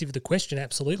perspective of the question,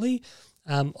 absolutely.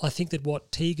 I think that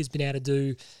what Teague has been able to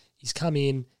do, he's come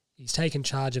in, he's taken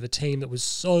charge of a team that was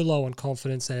so low on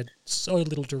confidence, that had so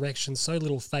little direction, so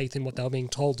little faith in what they were being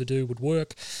told to do would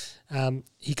work.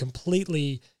 He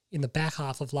completely, in the back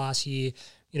half of last year,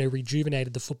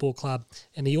 rejuvenated the football club,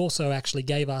 and he also actually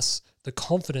gave us the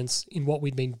confidence in what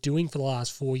we'd been doing for the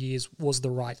last 4 years was the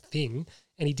right thing,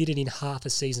 and he did it in half a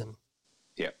season.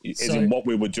 Yeah, as in what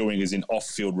we were doing is in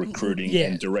off-field recruiting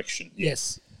and direction. Yeah.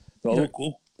 Yes. Well,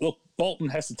 look, Bolton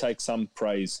has to take some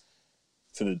praise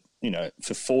for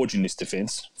for forging this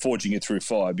defence, forging it through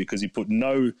fire, because he put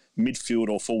no midfield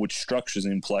or forward structures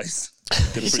in place.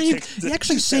 He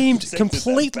actually seemed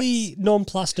completely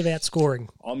nonplussed about scoring.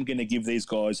 I'm going to give these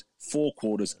guys 4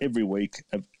 quarters every week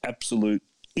of absolute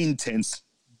intense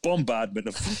bombardment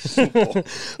of football.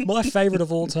 My favourite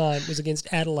of all time was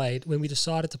against Adelaide when we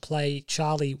decided to play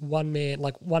Charlie one man.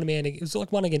 It was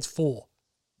like 1 against 4.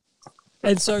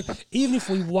 And so even if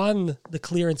we won the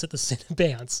clearance at the centre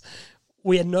bounce,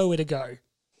 we had nowhere to go.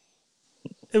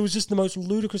 It was just the most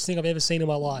ludicrous thing I've ever seen in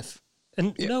my life.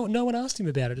 And no one asked him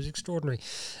about it. It was extraordinary.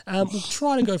 We'll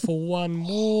try to go for one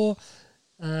more.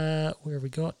 Where have we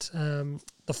got?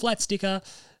 The flat sticker.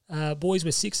 Boys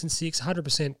were 6 and 6,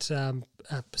 100%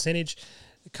 percentage.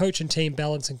 Coach and team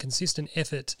balance and consistent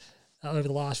effort over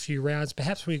the last few rounds.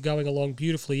 Perhaps we're going along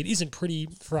beautifully. It isn't pretty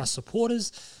for us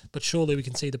supporters, but surely we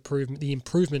can see the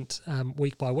improvement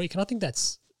week by week. And I think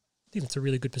that's a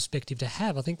really good perspective to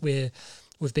have. I think we've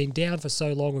been down for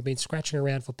so long. We've been scratching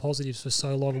around for positives for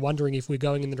so long, wondering if we're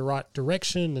going in the right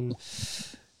direction and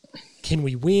can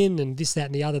we win and this, that,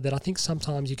 and the other. That I think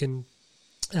sometimes you can,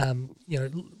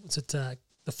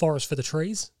 the forest for the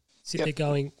trees. Sit there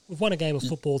going, we've won a game of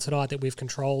football tonight that we've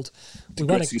controlled. Did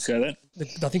Gretzky say that?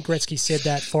 I think Gretzky said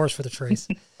that, forest for the trees.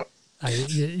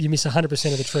 You miss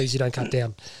 100% of the trees you don't cut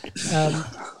down.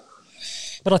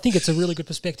 But I think it's a really good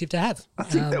perspective to have. I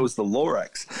think that was the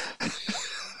Lorax.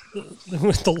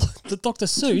 the Dr.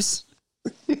 Seuss?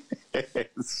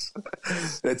 Yes.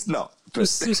 It's not.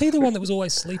 Was he the one that was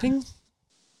always sleeping?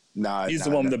 No. He's the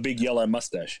one with the big yellow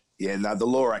mustache. Yeah, no, the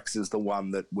Lorax is the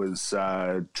one that was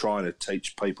trying to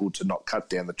teach people to not cut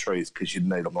down the trees because you'd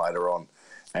need them later on.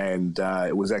 And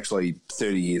it was actually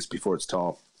 30 years before its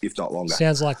time, if not longer.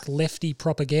 Sounds like lefty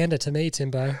propaganda to me,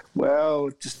 Timbo. Well,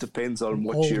 it just depends on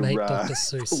what your Dr.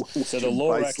 Seuss. So the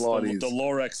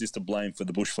Lorax is to blame for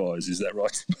the bushfires, is that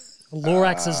right?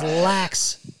 Lorax's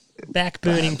lax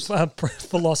back-burning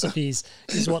philosophies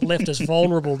is what left us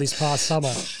vulnerable this past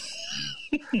summer.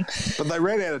 But they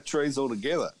ran out of trees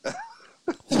altogether.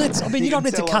 Well, you don't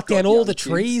need to cut down all the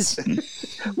trees.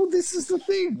 Well, this is the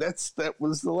thing. That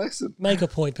was the lesson. Make a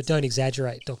point, but don't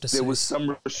exaggerate, Dr. Seuss. There was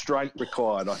some restraint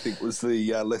required, I think, was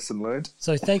the lesson learned.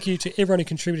 So thank you to everyone who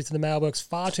contributed to the mailbox.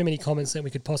 Far too many comments that we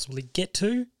could possibly get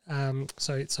to.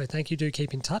 So thank you. Do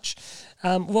keep in touch.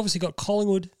 We've obviously got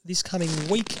Collingwood this coming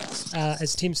week.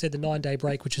 As Tim said, the 9-day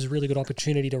break, which is a really good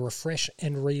opportunity to refresh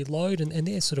and reload. And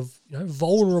they're sort of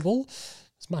vulnerable,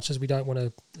 as much as we don't want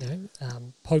to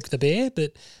poke the bear,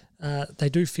 but They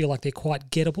do feel like they're quite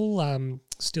gettable.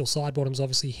 Still, Sidebottom's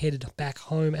obviously headed back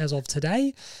home as of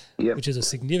today, which is a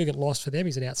significant loss for them.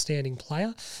 He's an outstanding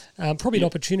player. Probably an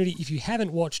opportunity, if you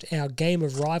haven't watched our Game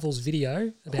of Rivals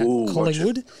video about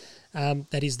Collingwood,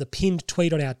 that is the pinned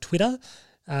tweet on our Twitter,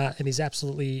 and is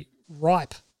absolutely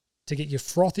ripe to get you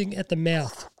frothing at the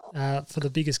mouth for the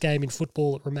biggest game in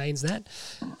football. It remains that.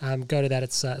 Go to that.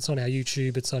 It's on our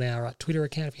YouTube. It's on our Twitter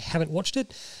account if you haven't watched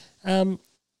it.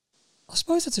 I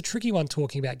suppose it's a tricky one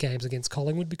talking about games against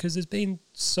Collingwood because there's been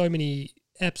so many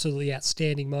absolutely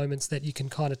outstanding moments that you can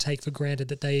kind of take for granted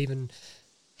that they even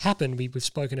happen. We've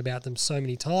spoken about them so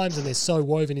many times, and they're so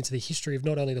woven into the history of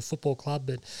not only the football club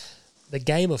but the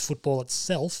game of football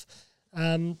itself.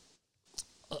 In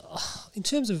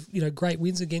terms of great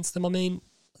wins against them, I mean,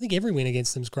 I think every win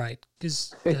against them is great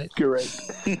because correct.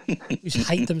 We just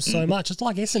hate them so much. It's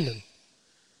like Essendon.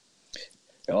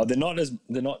 Oh, they're not.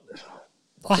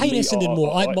 I hate Essendon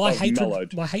more. My hatred of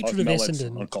Essendon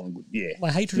Essendon. On Collingwood, yeah.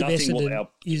 My hatred of Essendon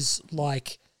is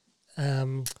like,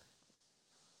 when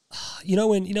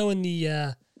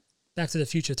the Back to the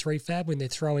Future 3 fab, when they're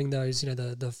throwing those, they're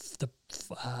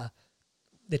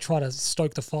trying to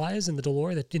stoke the fires in the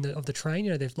DeLorean of the train.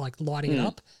 They're like lighting it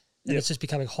up, and it's just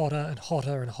becoming hotter and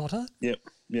hotter and hotter. Yep.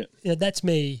 That's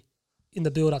me in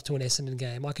the build up to an Essendon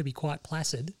game. I could be quite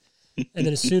placid. And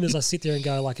then as soon as I sit there and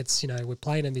go, like, it's, we're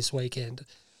playing them this weekend,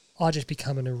 I just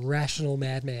become an irrational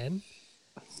madman.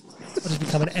 I just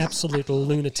become an absolute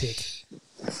lunatic.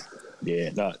 Yeah,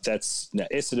 no,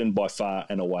 Essendon by far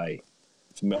and away.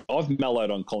 I've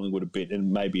mellowed on Collingwood a bit,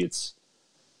 and maybe it's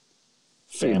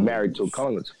married to a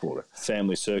Collingwood supporter.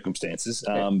 Family circumstances.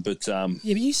 But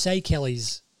you say Kelly,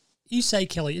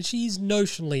 and she's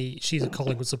a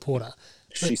Collingwood supporter.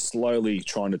 She's slowly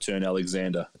trying to turn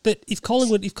Alexander. But if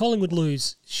Collingwood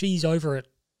lose, she's over it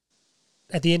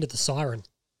at the end of the siren.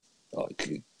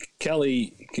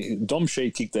 Kelly, Dom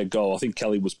Sheed kicked that goal. I think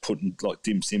Kelly was putting like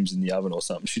dim sims in the oven or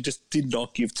something. She just did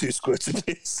not give two squirts of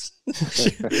piss.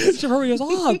 She probably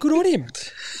goes, good on him.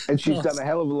 And she's done a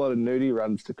hell of a lot of nudie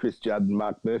runs to Chris Judd and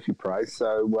Marc Murphy praise.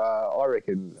 So I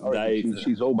reckon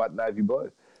she's all but navy blue.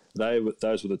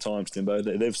 Those were the times, Timbo.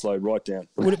 They've slowed right down.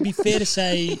 Would it be fair to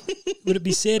say, Faber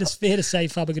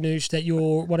Ganoush, that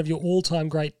one of your all-time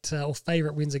great or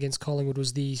favourite wins against Collingwood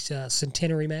was the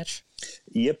centenary match?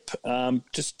 Yep.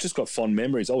 Just got fond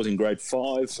memories. I was in grade 5.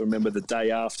 I remember the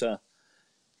day after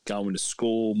going to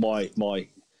school. My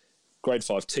grade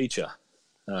 5 teacher,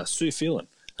 Sue Phelan.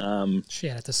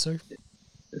 Shout out to Sue.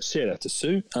 Shout out to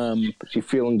Sue. She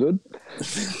feeling good?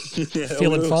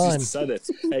 Feeling fine. Say that.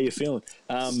 How you feeling?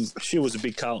 She was a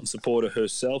big Carlton supporter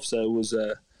herself, so it was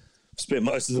spent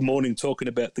most of the morning talking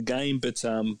about the game. But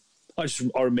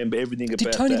I remember everything about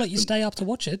that. Did Tony let you stay up to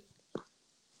watch it?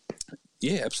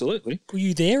 Yeah, absolutely. Were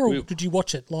you there, or did you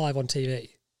watch it live on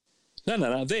TV?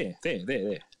 No. There.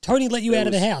 Tony let you out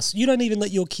of the house. You don't even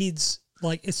let your kids,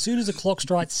 like, as soon as the clock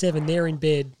strikes 7, they're in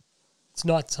bed. It's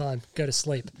night time. Go to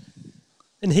sleep.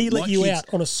 And he let you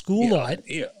out on a school night.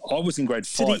 Yeah, I was in grade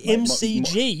 5. To the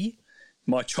MCG.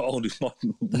 My child is my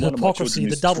the hypocrisy,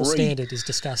 the double standard is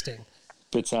disgusting.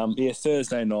 But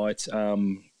Thursday night, I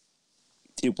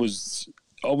was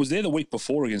there the week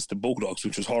before against the Bulldogs,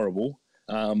 which was horrible.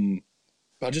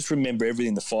 I just remember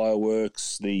everything: the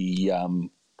fireworks, the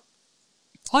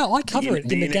I cover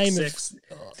it in the game of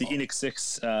the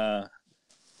INXX.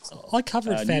 I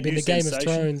cover it, Fab, in the Game of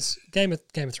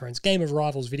Thrones, Game of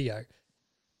Rivals video.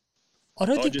 I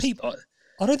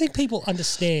don't think people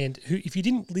understand if you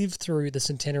didn't live through the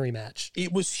centenary match.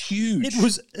 It was huge. It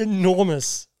was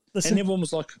enormous. And everyone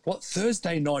was like, "What,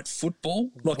 Thursday night football?"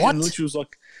 Like, what? And literally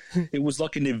it was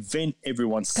like an event.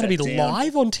 Everyone sat down. It's going to be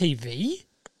live on TV.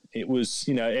 It was,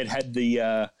 it had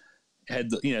the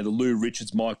Lou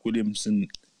Richards, Mike Williams, and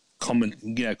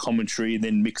commentary, and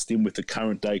then mixed in with the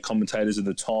current day commentators of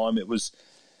the time. It was,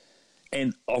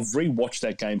 and I've rewatched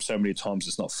that game so many times.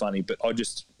 It's not funny, but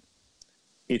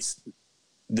it's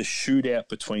the shootout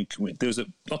between. There was a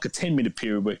 10-minute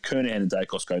period where Kernahan and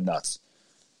Dacos go nuts,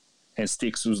 and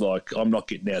Sticks was like, "I'm not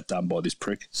getting outdone by this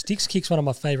prick." Sticks kicks one of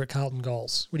my favourite Carlton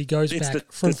goals when he goes back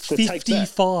from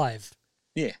 55.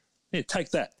 Yeah, take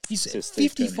that. He's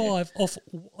 55 off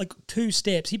like 2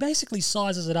 steps. He basically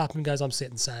sizes it up and goes, "I'm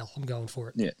setting sail. I'm going for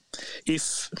it." Yeah.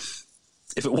 If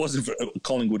it wasn't for a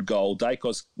Collingwood goal,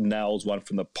 Dacos nails one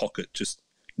from the pocket, just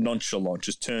nonchalant,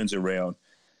 just turns around,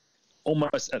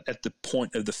 almost at the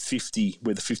point of the 50,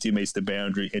 where the 50 meets the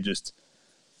boundary, and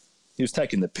he was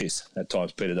taking the piss at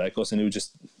times, Peter Dacos, and it was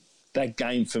just that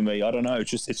game for me. I don't know.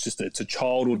 It's a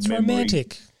childhood memory.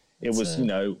 Romantic. It was,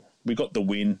 we got the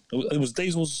win. It was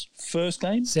Diesel's first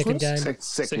game? Second game.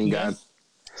 Second game.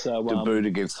 So Debut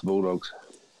against the Bulldogs.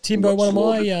 Timbo, one of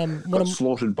my got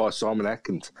slaughtered by Simon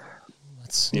Atkins.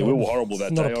 we were horrible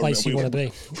that not day. a place you want to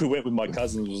be. We went with my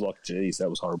cousins. It was like, geez, that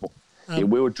was horrible. Yeah,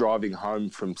 we were driving home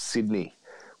from Sydney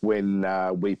when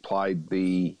we played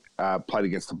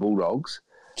against the Bulldogs.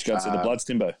 Did you go and see the Bloods,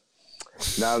 Timbo?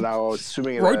 No, I was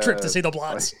swimming at Road trip to see the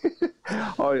Bloods.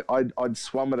 I'd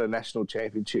swum at a national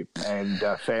championship, and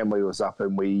family was up,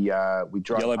 and we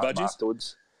drove Yellow home budgies?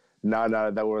 afterwards. No,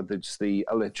 they were just the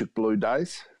electric blue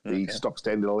days, the stock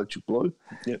standard electric blue.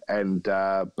 Yep. And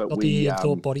but Not we the Ian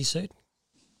Thorpe bodysuit.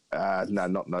 no,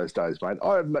 not in those days, mate.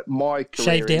 My career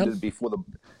Shaved down? ended before the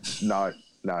no,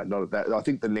 not at that. I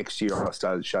think the next year I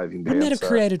started shaving down. Wouldn't that have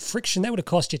created friction? That would have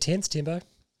cost you tents, Timbo.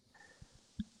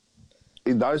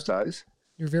 In those days,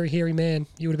 You're a very hairy man.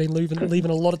 You would have been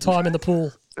leaving a lot of time in the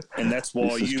pool. And that's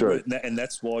why This is true.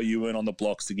 you weren't on the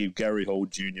blocks to give Gary Hall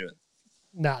Jr.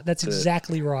 Nah, that's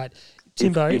exactly right.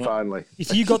 Timbo, if only.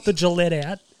 if you got the Gillette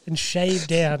out and shaved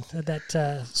down at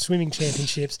that swimming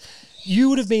championships, you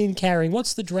would have been carrying,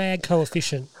 what's the drag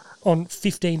coefficient on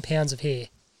 15 pounds of hair?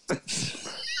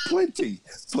 Plenty.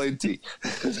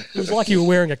 It was like you were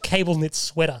wearing a cable knit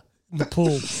sweater in the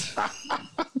pool.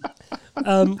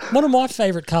 One of my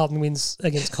favourite Carlton wins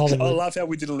against I Collingwood. love how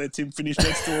we didn't let Tim finish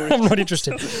that story. I'm not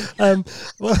interested. One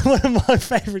of my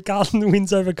favourite Carlton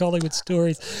wins over Collingwood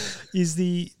stories is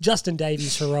the Justin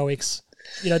Davies heroics.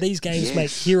 You know, these games make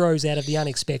heroes out of the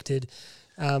unexpected.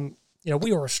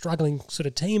 We were a struggling sort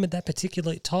of team at that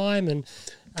particular time, and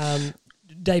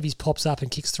Davies pops up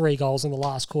and kicks 3 goals in the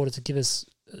last quarter to give us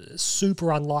a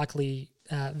super unlikely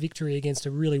victory against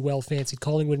a really well-fancied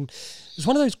Collingwood. And it was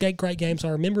one of those great games I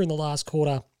remember in the last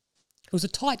quarter. It was a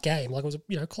tight game, like it was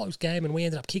a close game, and we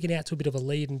ended up kicking out to a bit of a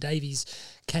lead, and Davies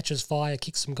catches fire,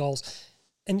 kicks some goals.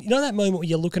 And you know that moment where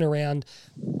you're looking around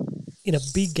in a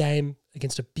big game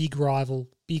against a big rival,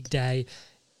 big day,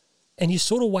 and you're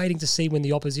sort of waiting to see when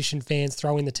the opposition fans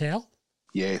throw in the towel?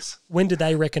 Yes. When do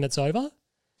they reckon it's over?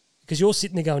 Because you're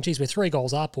sitting there going, geez, we're 3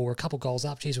 goals up or a couple goals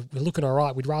up. Geez, we're looking all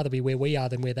right. We'd rather be where we are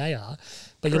than where they are.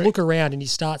 But you look around and you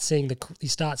start seeing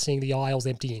the aisles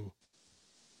emptying.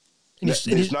 And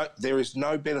There is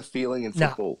no better feeling in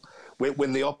football.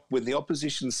 When the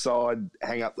opposition side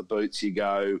hang up the boots, you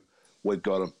go, we've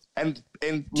got them. And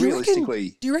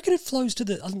realistically... do you reckon it flows to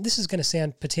the... this is going to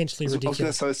sound potentially ridiculous. I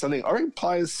was going to say something. I reckon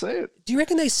players see it. Do you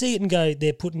reckon they see it and go,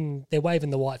 they're waving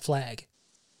the white flag?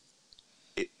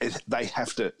 They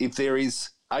have to. If there is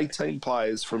 18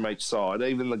 players from each side,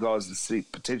 even the guys that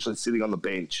potentially sitting on the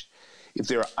bench, if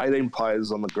there are 18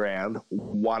 players on the ground,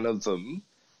 one of them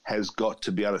has got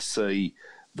to be able to see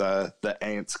the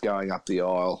ants going up the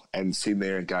aisle and sitting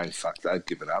there and going, fuck, they've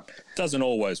given up. Doesn't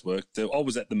always work. I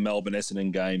was at the Melbourne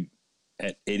Essendon game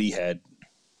at Etihad.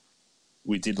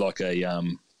 We did like a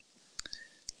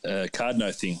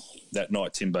Cardno thing that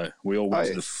night, Timbo. We all went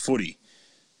to the footy.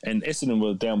 And Essendon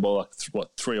were down by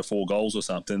 3 or 4 goals or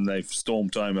something. They've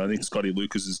stormed home. I think Scotty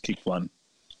Lucas has kicked one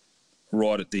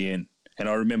right at the end. And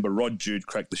I remember Rod Jude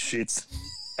cracked the shits.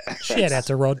 Shout out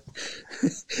to Rod.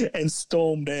 And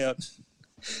stormed out.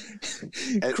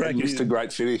 And missed a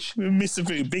great finish. Missed a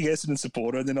big Essendon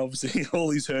supporter. And then obviously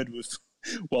all he's heard was,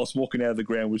 whilst walking out of the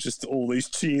ground, was just all these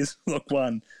cheers. Like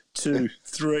 1, 2,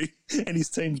 3. And his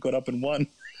team's got up and won.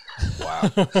 Wow.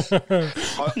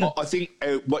 I think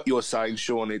what you're saying,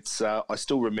 Sean, it's I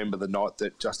still remember the night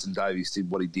that Justin Davies did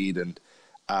what he did, and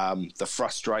the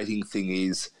frustrating thing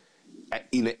is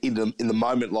in the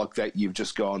moment like that, you've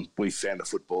just gone, we've found a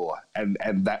footballer, and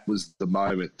that was the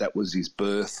moment. That was his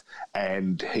birth,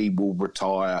 and he will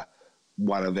retire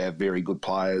one of our very good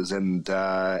players, and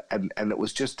it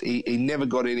was just he never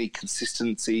got any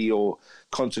consistency or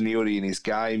continuity in his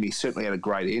game. He certainly had a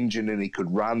great engine and he could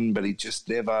run, but he just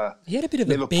never had a bit of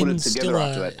never a put Ben it together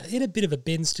after that. He had a bit of a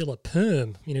Ben Stiller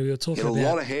perm. We were talking about. He had a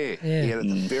lot of hair. Yeah. He had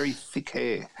very thick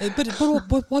hair.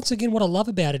 But once again, what I love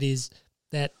about it is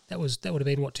that would have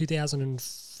been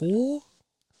 2004.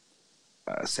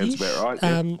 Sounds about right.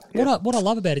 Yeah. What I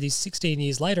love about it is 16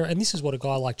 years later, and this is what a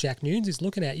guy like Jack Nunes is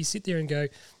looking at. You sit there and go,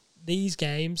 these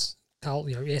games,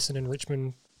 Essendon,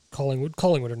 Richmond, Collingwood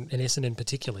and Essendon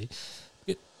particularly,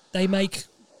 they make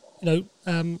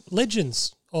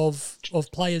legends of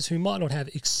players who might not have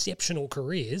exceptional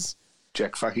careers.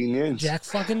 Jack fucking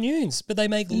Nunes. But they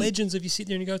make legends of you sit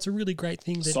there and you go, it's a really great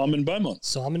thing. That Simon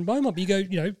Beaumont. You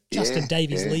go, Justin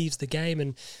Davies leaves the game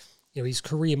and his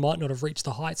career might not have reached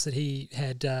the heights that he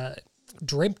had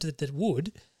dreamt that it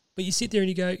would. But you sit there and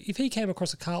you go, if he came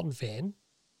across a Carlton fan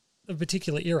of a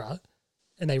particular era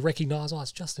and they recognise,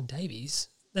 it's Justin Davies,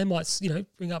 they might,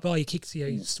 bring up, he kicked,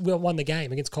 he won the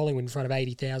game against Collingwood in front of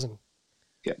 80,000.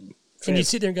 Yeah. And you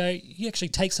sit there and go, you actually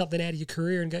take something out of your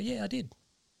career and go, yeah, I did.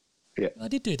 Yeah. I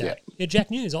did do that. Yeah, Jack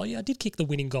News, I did kick the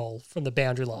winning goal from the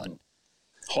boundary line.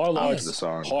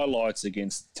 Highlights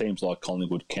against teams like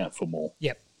Collingwood count for more.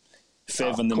 Yep.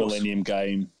 Fev in the Millennium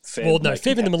Game.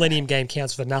 Fev in the Millennium Game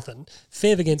counts for nothing.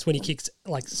 Fev against when he kicks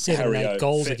like 7 or 8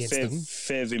 goals against them.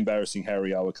 Fev embarrassing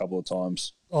Harry O a couple of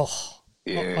times. Oh,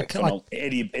 yeah.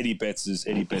 Eddie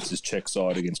Betts' check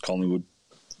side against Collingwood.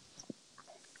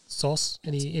 Sauce?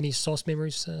 Any Sauce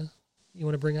memories you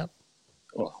want to bring up?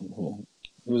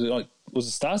 Was it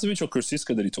Starcevich or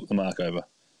Krasiska that he took the mark over?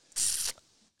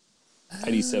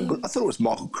 87. I thought it was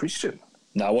Michael Christian.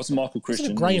 No, it wasn't Michael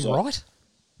Christian. Wasn't it Graham Wright?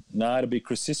 No, it'd be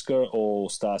Krasiska or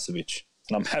Starcevich.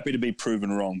 And I'm happy to be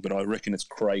proven wrong, but I reckon it's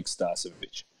Craig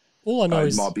Starcevich. All I know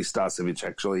is it might be Starcevich,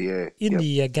 actually, yeah. In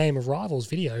the Game of Rivals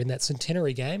video, in that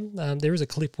centenary game, there is a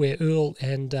clip where Earl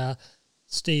and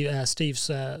Steve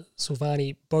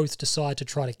Silvani both decide to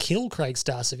try to kill Craig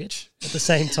Starcevich at the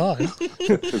same time.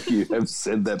 You have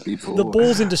said that before. The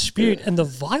ball's in dispute and the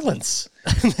violence.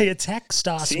 They attack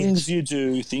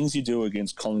Starcevich. Things you do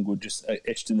against Collingwood just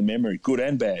etched in the memory, good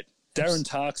and bad. Darren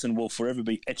Tarkson will forever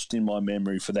be etched in my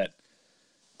memory for that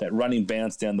running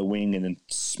bounce down the wing and then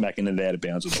smacking it out of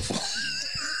bounds with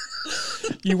the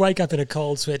ball. You wake up in a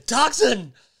cold sweat.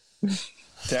 Tarkson!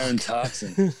 Darren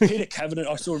Tarkson. Peter Cavaden.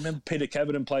 I still remember Peter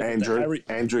Cavaden played Andrew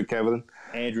Cavaden.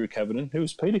 Andrew Cavaden. Who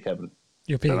was Peter Cavaden?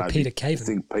 You're Peter Caven. I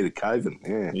think Peter Caven,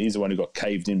 yeah. He's the one who got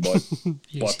caved in by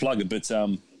Plugger. But,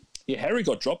 Harry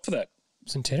got dropped for that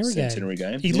centenary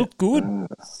game. He looked good.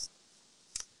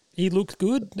 He looked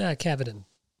good, Cavaden.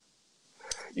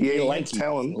 Yeah, lanky.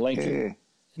 Yeah.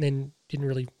 And then didn't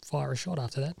really fire a shot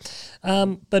after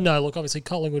that. But no, look, obviously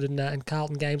Collingwood and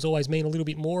Carlton games always mean a little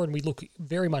bit more, and we look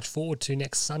very much forward to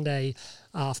next Sunday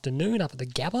afternoon up at the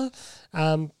Gabba. But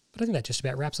I think that just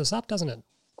about wraps us up, doesn't it?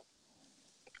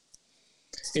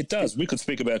 It does. We could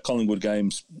speak about Collingwood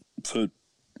games for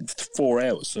 4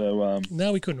 hours. So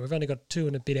no, we couldn't. We've only got 2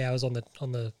 and a bit hours on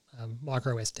the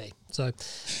micro SD. So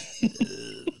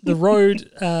the Road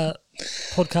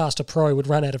Podcaster Pro would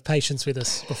run out of patience with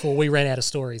us before we ran out of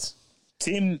stories.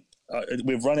 Tim,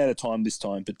 we've run out of time this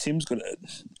time, but Tim's got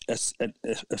a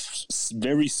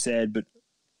very sad but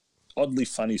oddly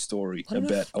funny story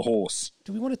about a horse.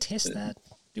 Do we want to test that?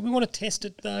 Do we want to test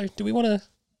it, though? Do we want to...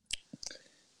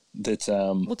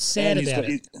 What's sad about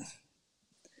it?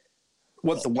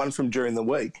 What, the one from during the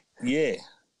week? Yeah.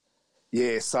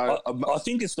 Yeah, so... I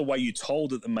think it's the way you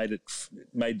told it that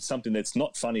made something that's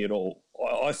not funny at all.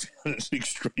 I found it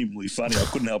extremely funny. I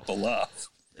couldn't help but laugh.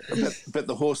 But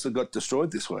the horse that got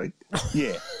destroyed this week.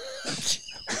 Yeah.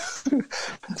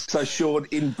 So, Sean,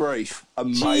 in brief, a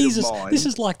mate of mine... This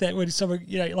is like that when someone,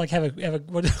 have a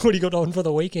what do you got on for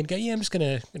the weekend? Go, yeah, I'm just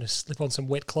gonna slip on some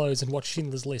wet clothes and watch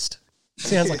Schindler's List.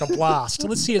 Sounds like a blast.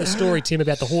 Let's hear the story, Tim,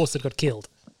 about the horse that got killed.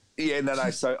 Yeah, no.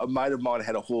 So a mate of mine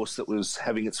had a horse that was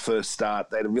having its first start.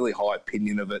 They had a really high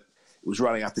opinion of it. It was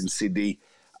running up in Sydney.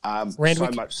 Randwick?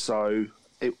 So much so...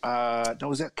 it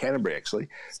was out Canterbury, actually.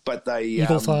 But they...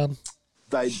 Eagle Farm.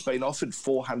 They'd been offered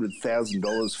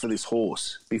 $400,000 for this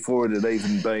horse before it had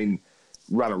even been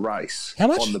run a race. How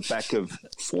much? On the back of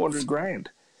 $400,000.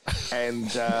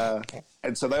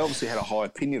 And so they obviously had a high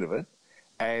opinion of it.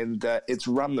 And it's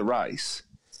run the race.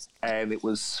 And it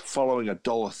was following a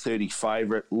 $1.30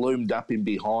 favourite, loomed up in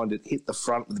behind it, hit the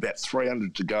front with about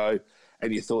 300 to go.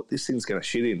 And you thought, this thing's going to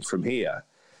shit in from here.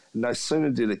 And no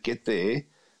sooner did it get there,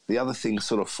 the other thing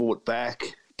sort of fought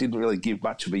back, didn't really give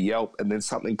much of a yelp, and then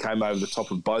something came over the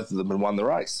top of both of them and won the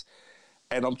race.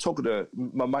 And I'm talking to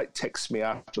my mate, texts me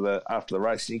after the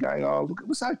race, and you're going, oh, look, it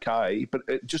was okay, but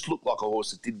it just looked like a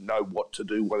horse that didn't know what to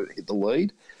do when it hit the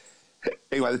lead.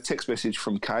 Anyway, the text message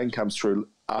from Kane comes through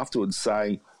afterwards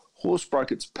saying, horse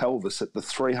broke its pelvis at the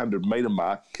 300-metre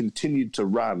mark, continued to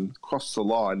run, crossed the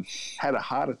line, had a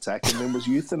heart attack, and then was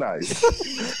euthanized.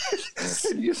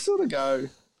 And you sort of go...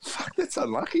 fuck, that's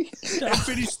unlucky. And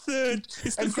finished third.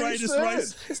 It's the greatest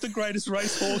race. It's the greatest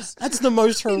racehorse. That's the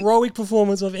most heroic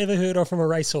performance I've ever heard of from a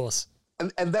racehorse.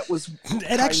 And that was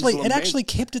it actually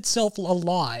kept itself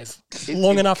alive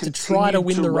long enough to try to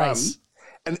win the race.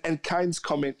 And Kane's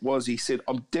comment was, he said,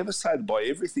 I'm devastated by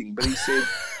everything, but he said,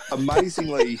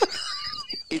 amazingly,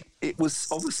 it was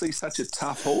obviously such a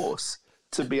tough horse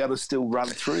to be able to still run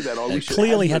through that. I wish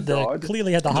clearly it had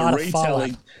the heart of fire.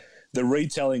 The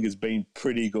retelling has been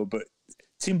pretty good, but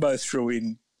Timbo threw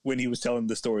in when he was telling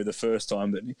the story the first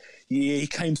time. But yeah, he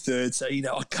came third, so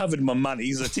I covered my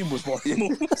money. So Tim was like,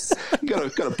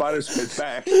 got a bonus bet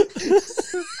back.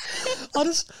 I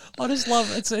just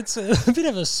love it's a bit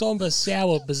of a somber,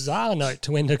 sour, bizarre note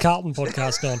to end a Carlton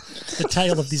podcast on. The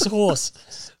tale of this horse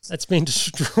that's been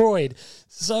destroyed.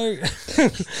 So,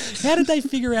 how did they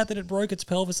figure out that it broke its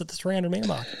pelvis at the 300-metre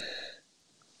mark?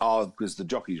 Oh, because the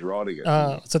jockey's riding it.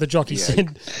 So the jockey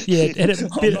said, "Yeah." And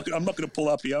I'm not going to pull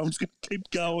up here. I'm just going to keep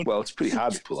going. Well, it's pretty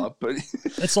hard to pull up, but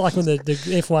it's like when the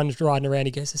F1's riding around.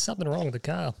 He goes, "There's something wrong with the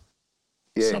car.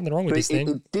 Yeah, something wrong with this thing."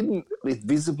 It didn't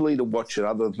visibly to watch it,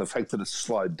 other than the fact that it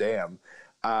slowed down.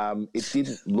 It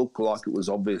didn't look like it was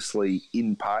obviously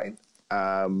in pain.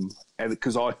 And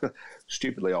because I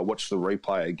watched the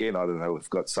replay again. I don't know if I've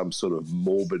got some sort of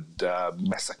morbid,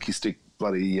 masochistic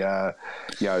bloody,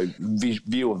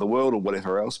 view of the world or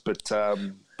whatever else. But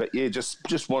yeah,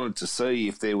 just wanted to see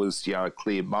if there was, a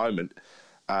clear moment.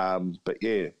 But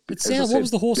yeah. But Sam, what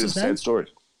was the horse's name? Sad story.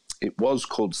 It was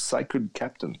called Sacred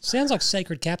Captain. Sounds like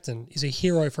Sacred Captain is a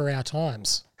hero for our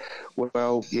times.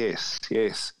 Well, yes.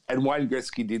 And Wayne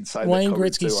Gretzky did say Wayne that.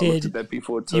 Gretzky said, I looked at that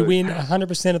before too. You win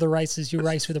 100% of the races, you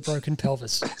race with a broken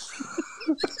pelvis.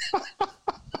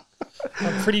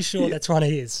 I'm pretty sure that's one of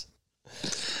his.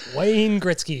 Wayne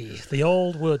Gretzky, the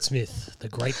old wordsmith, the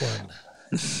great one.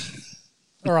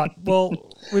 All right, well,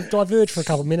 we've diverged for a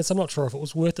couple of minutes. I'm not sure if it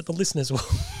was worth it. The listeners will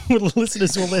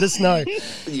let us know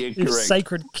if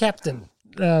Sacred Captain,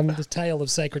 the tale of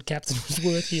Sacred Captain, was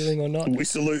worth hearing or not. We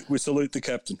salute the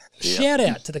captain. Shout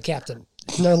out to the captain.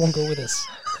 He's no longer with us.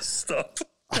 Stop.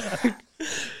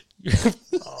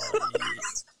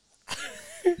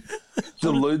 The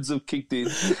lewds have kicked in.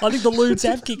 I think the lewds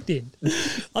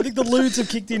have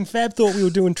kicked in. Fab thought we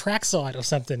were doing trackside or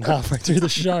something halfway through the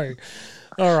show.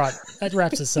 All right, that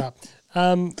wraps us up.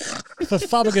 For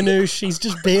Faber Ganoush, he's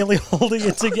just barely holding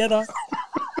it together.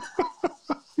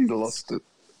 He lost it.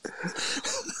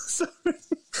 Sorry.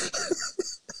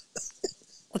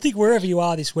 I think wherever you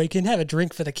are this weekend, have a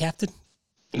drink for the captain.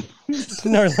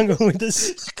 No longer with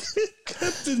us.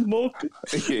 Captain Morgan.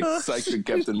 Yeah, Sacred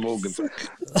Captain Morgan.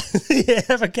 Yeah,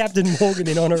 have a Captain Morgan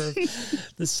in honour of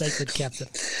the Sacred Captain.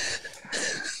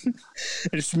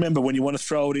 And just remember, when you want to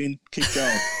throw it in, keep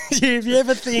going. Yeah, if you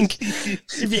ever think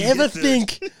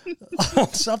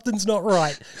something's not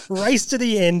right, race to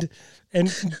the end and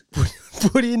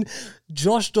put in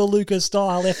Josh DeLuca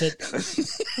style effort.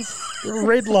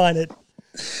 Redline it.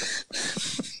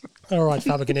 All right,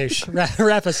 Faber Ganoush,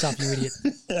 wrap us up, you idiot.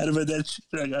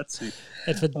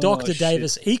 And for Dr.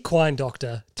 Davis, equine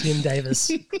doctor, Tim Davis.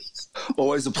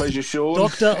 Always a pleasure, Sean.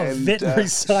 Doctor of Veterinary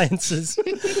Sciences.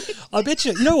 I bet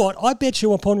you know what? I bet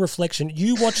you upon reflection,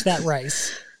 you watched that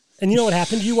race, and you know what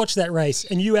happened? You watched that race,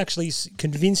 and you actually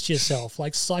convinced yourself,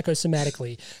 like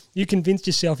psychosomatically, you convinced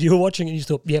yourself you were watching it, and you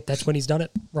thought, yep, that's when he's done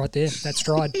it, right there, that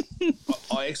stride.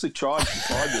 I actually tried to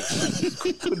find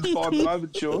it. Couldn't find the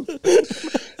moment, Sean.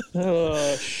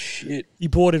 Oh, shit. You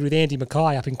boarded with Andy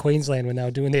Mackay up in Queensland when they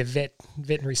were doing their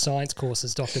veterinary science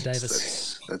courses, Dr.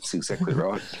 Davis. That's exactly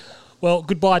right. Well,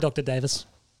 goodbye, Dr. Davis.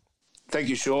 Thank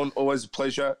you, Sean. Always a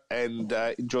pleasure, and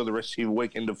enjoy the rest of your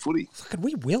weekend of footy. Fucking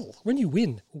we will. When you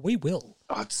win, we will.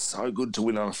 Oh, it's so good to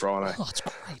win on a Friday. Oh, it's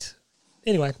great.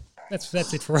 Anyway, that's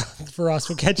it for us.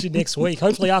 We'll catch you next week,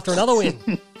 hopefully after another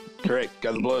win. Correct.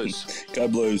 Go the Blues. Go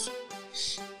Blues.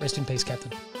 Rest in peace,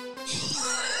 Captain.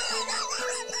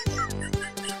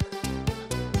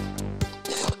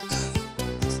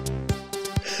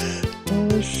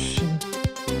 Oh, shit.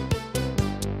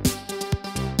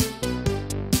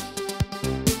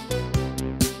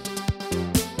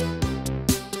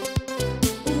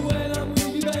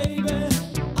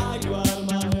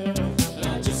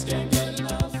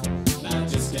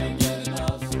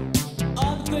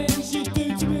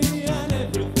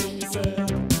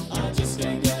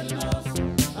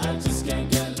 Just can't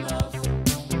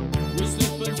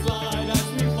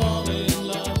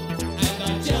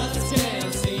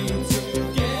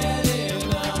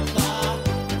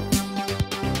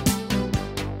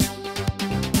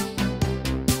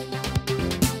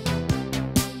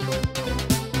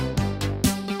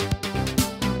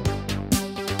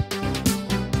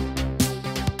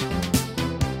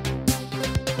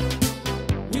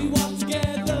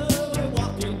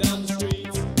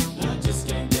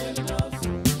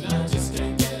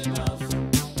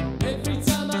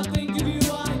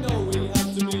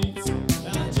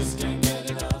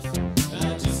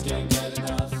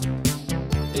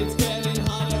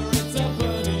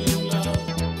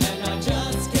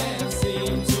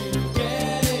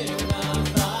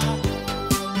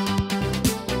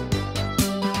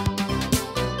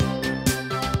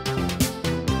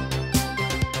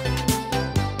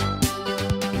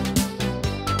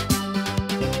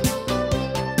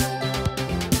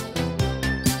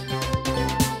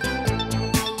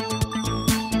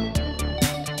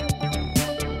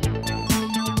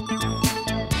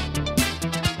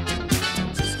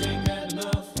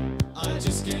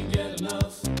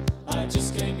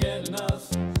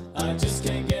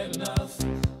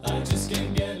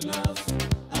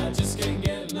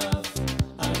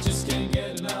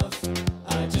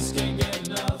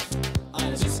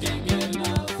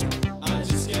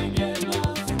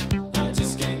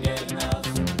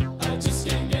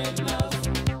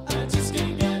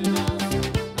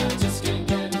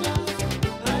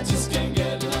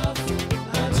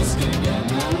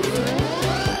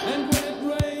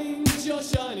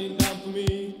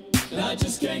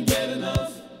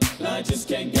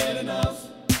can't get enough.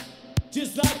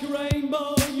 Just like a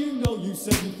rainbow, you know you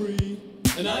set me free.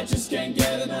 And I just can't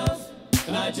get enough.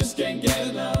 And I just can't get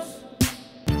enough.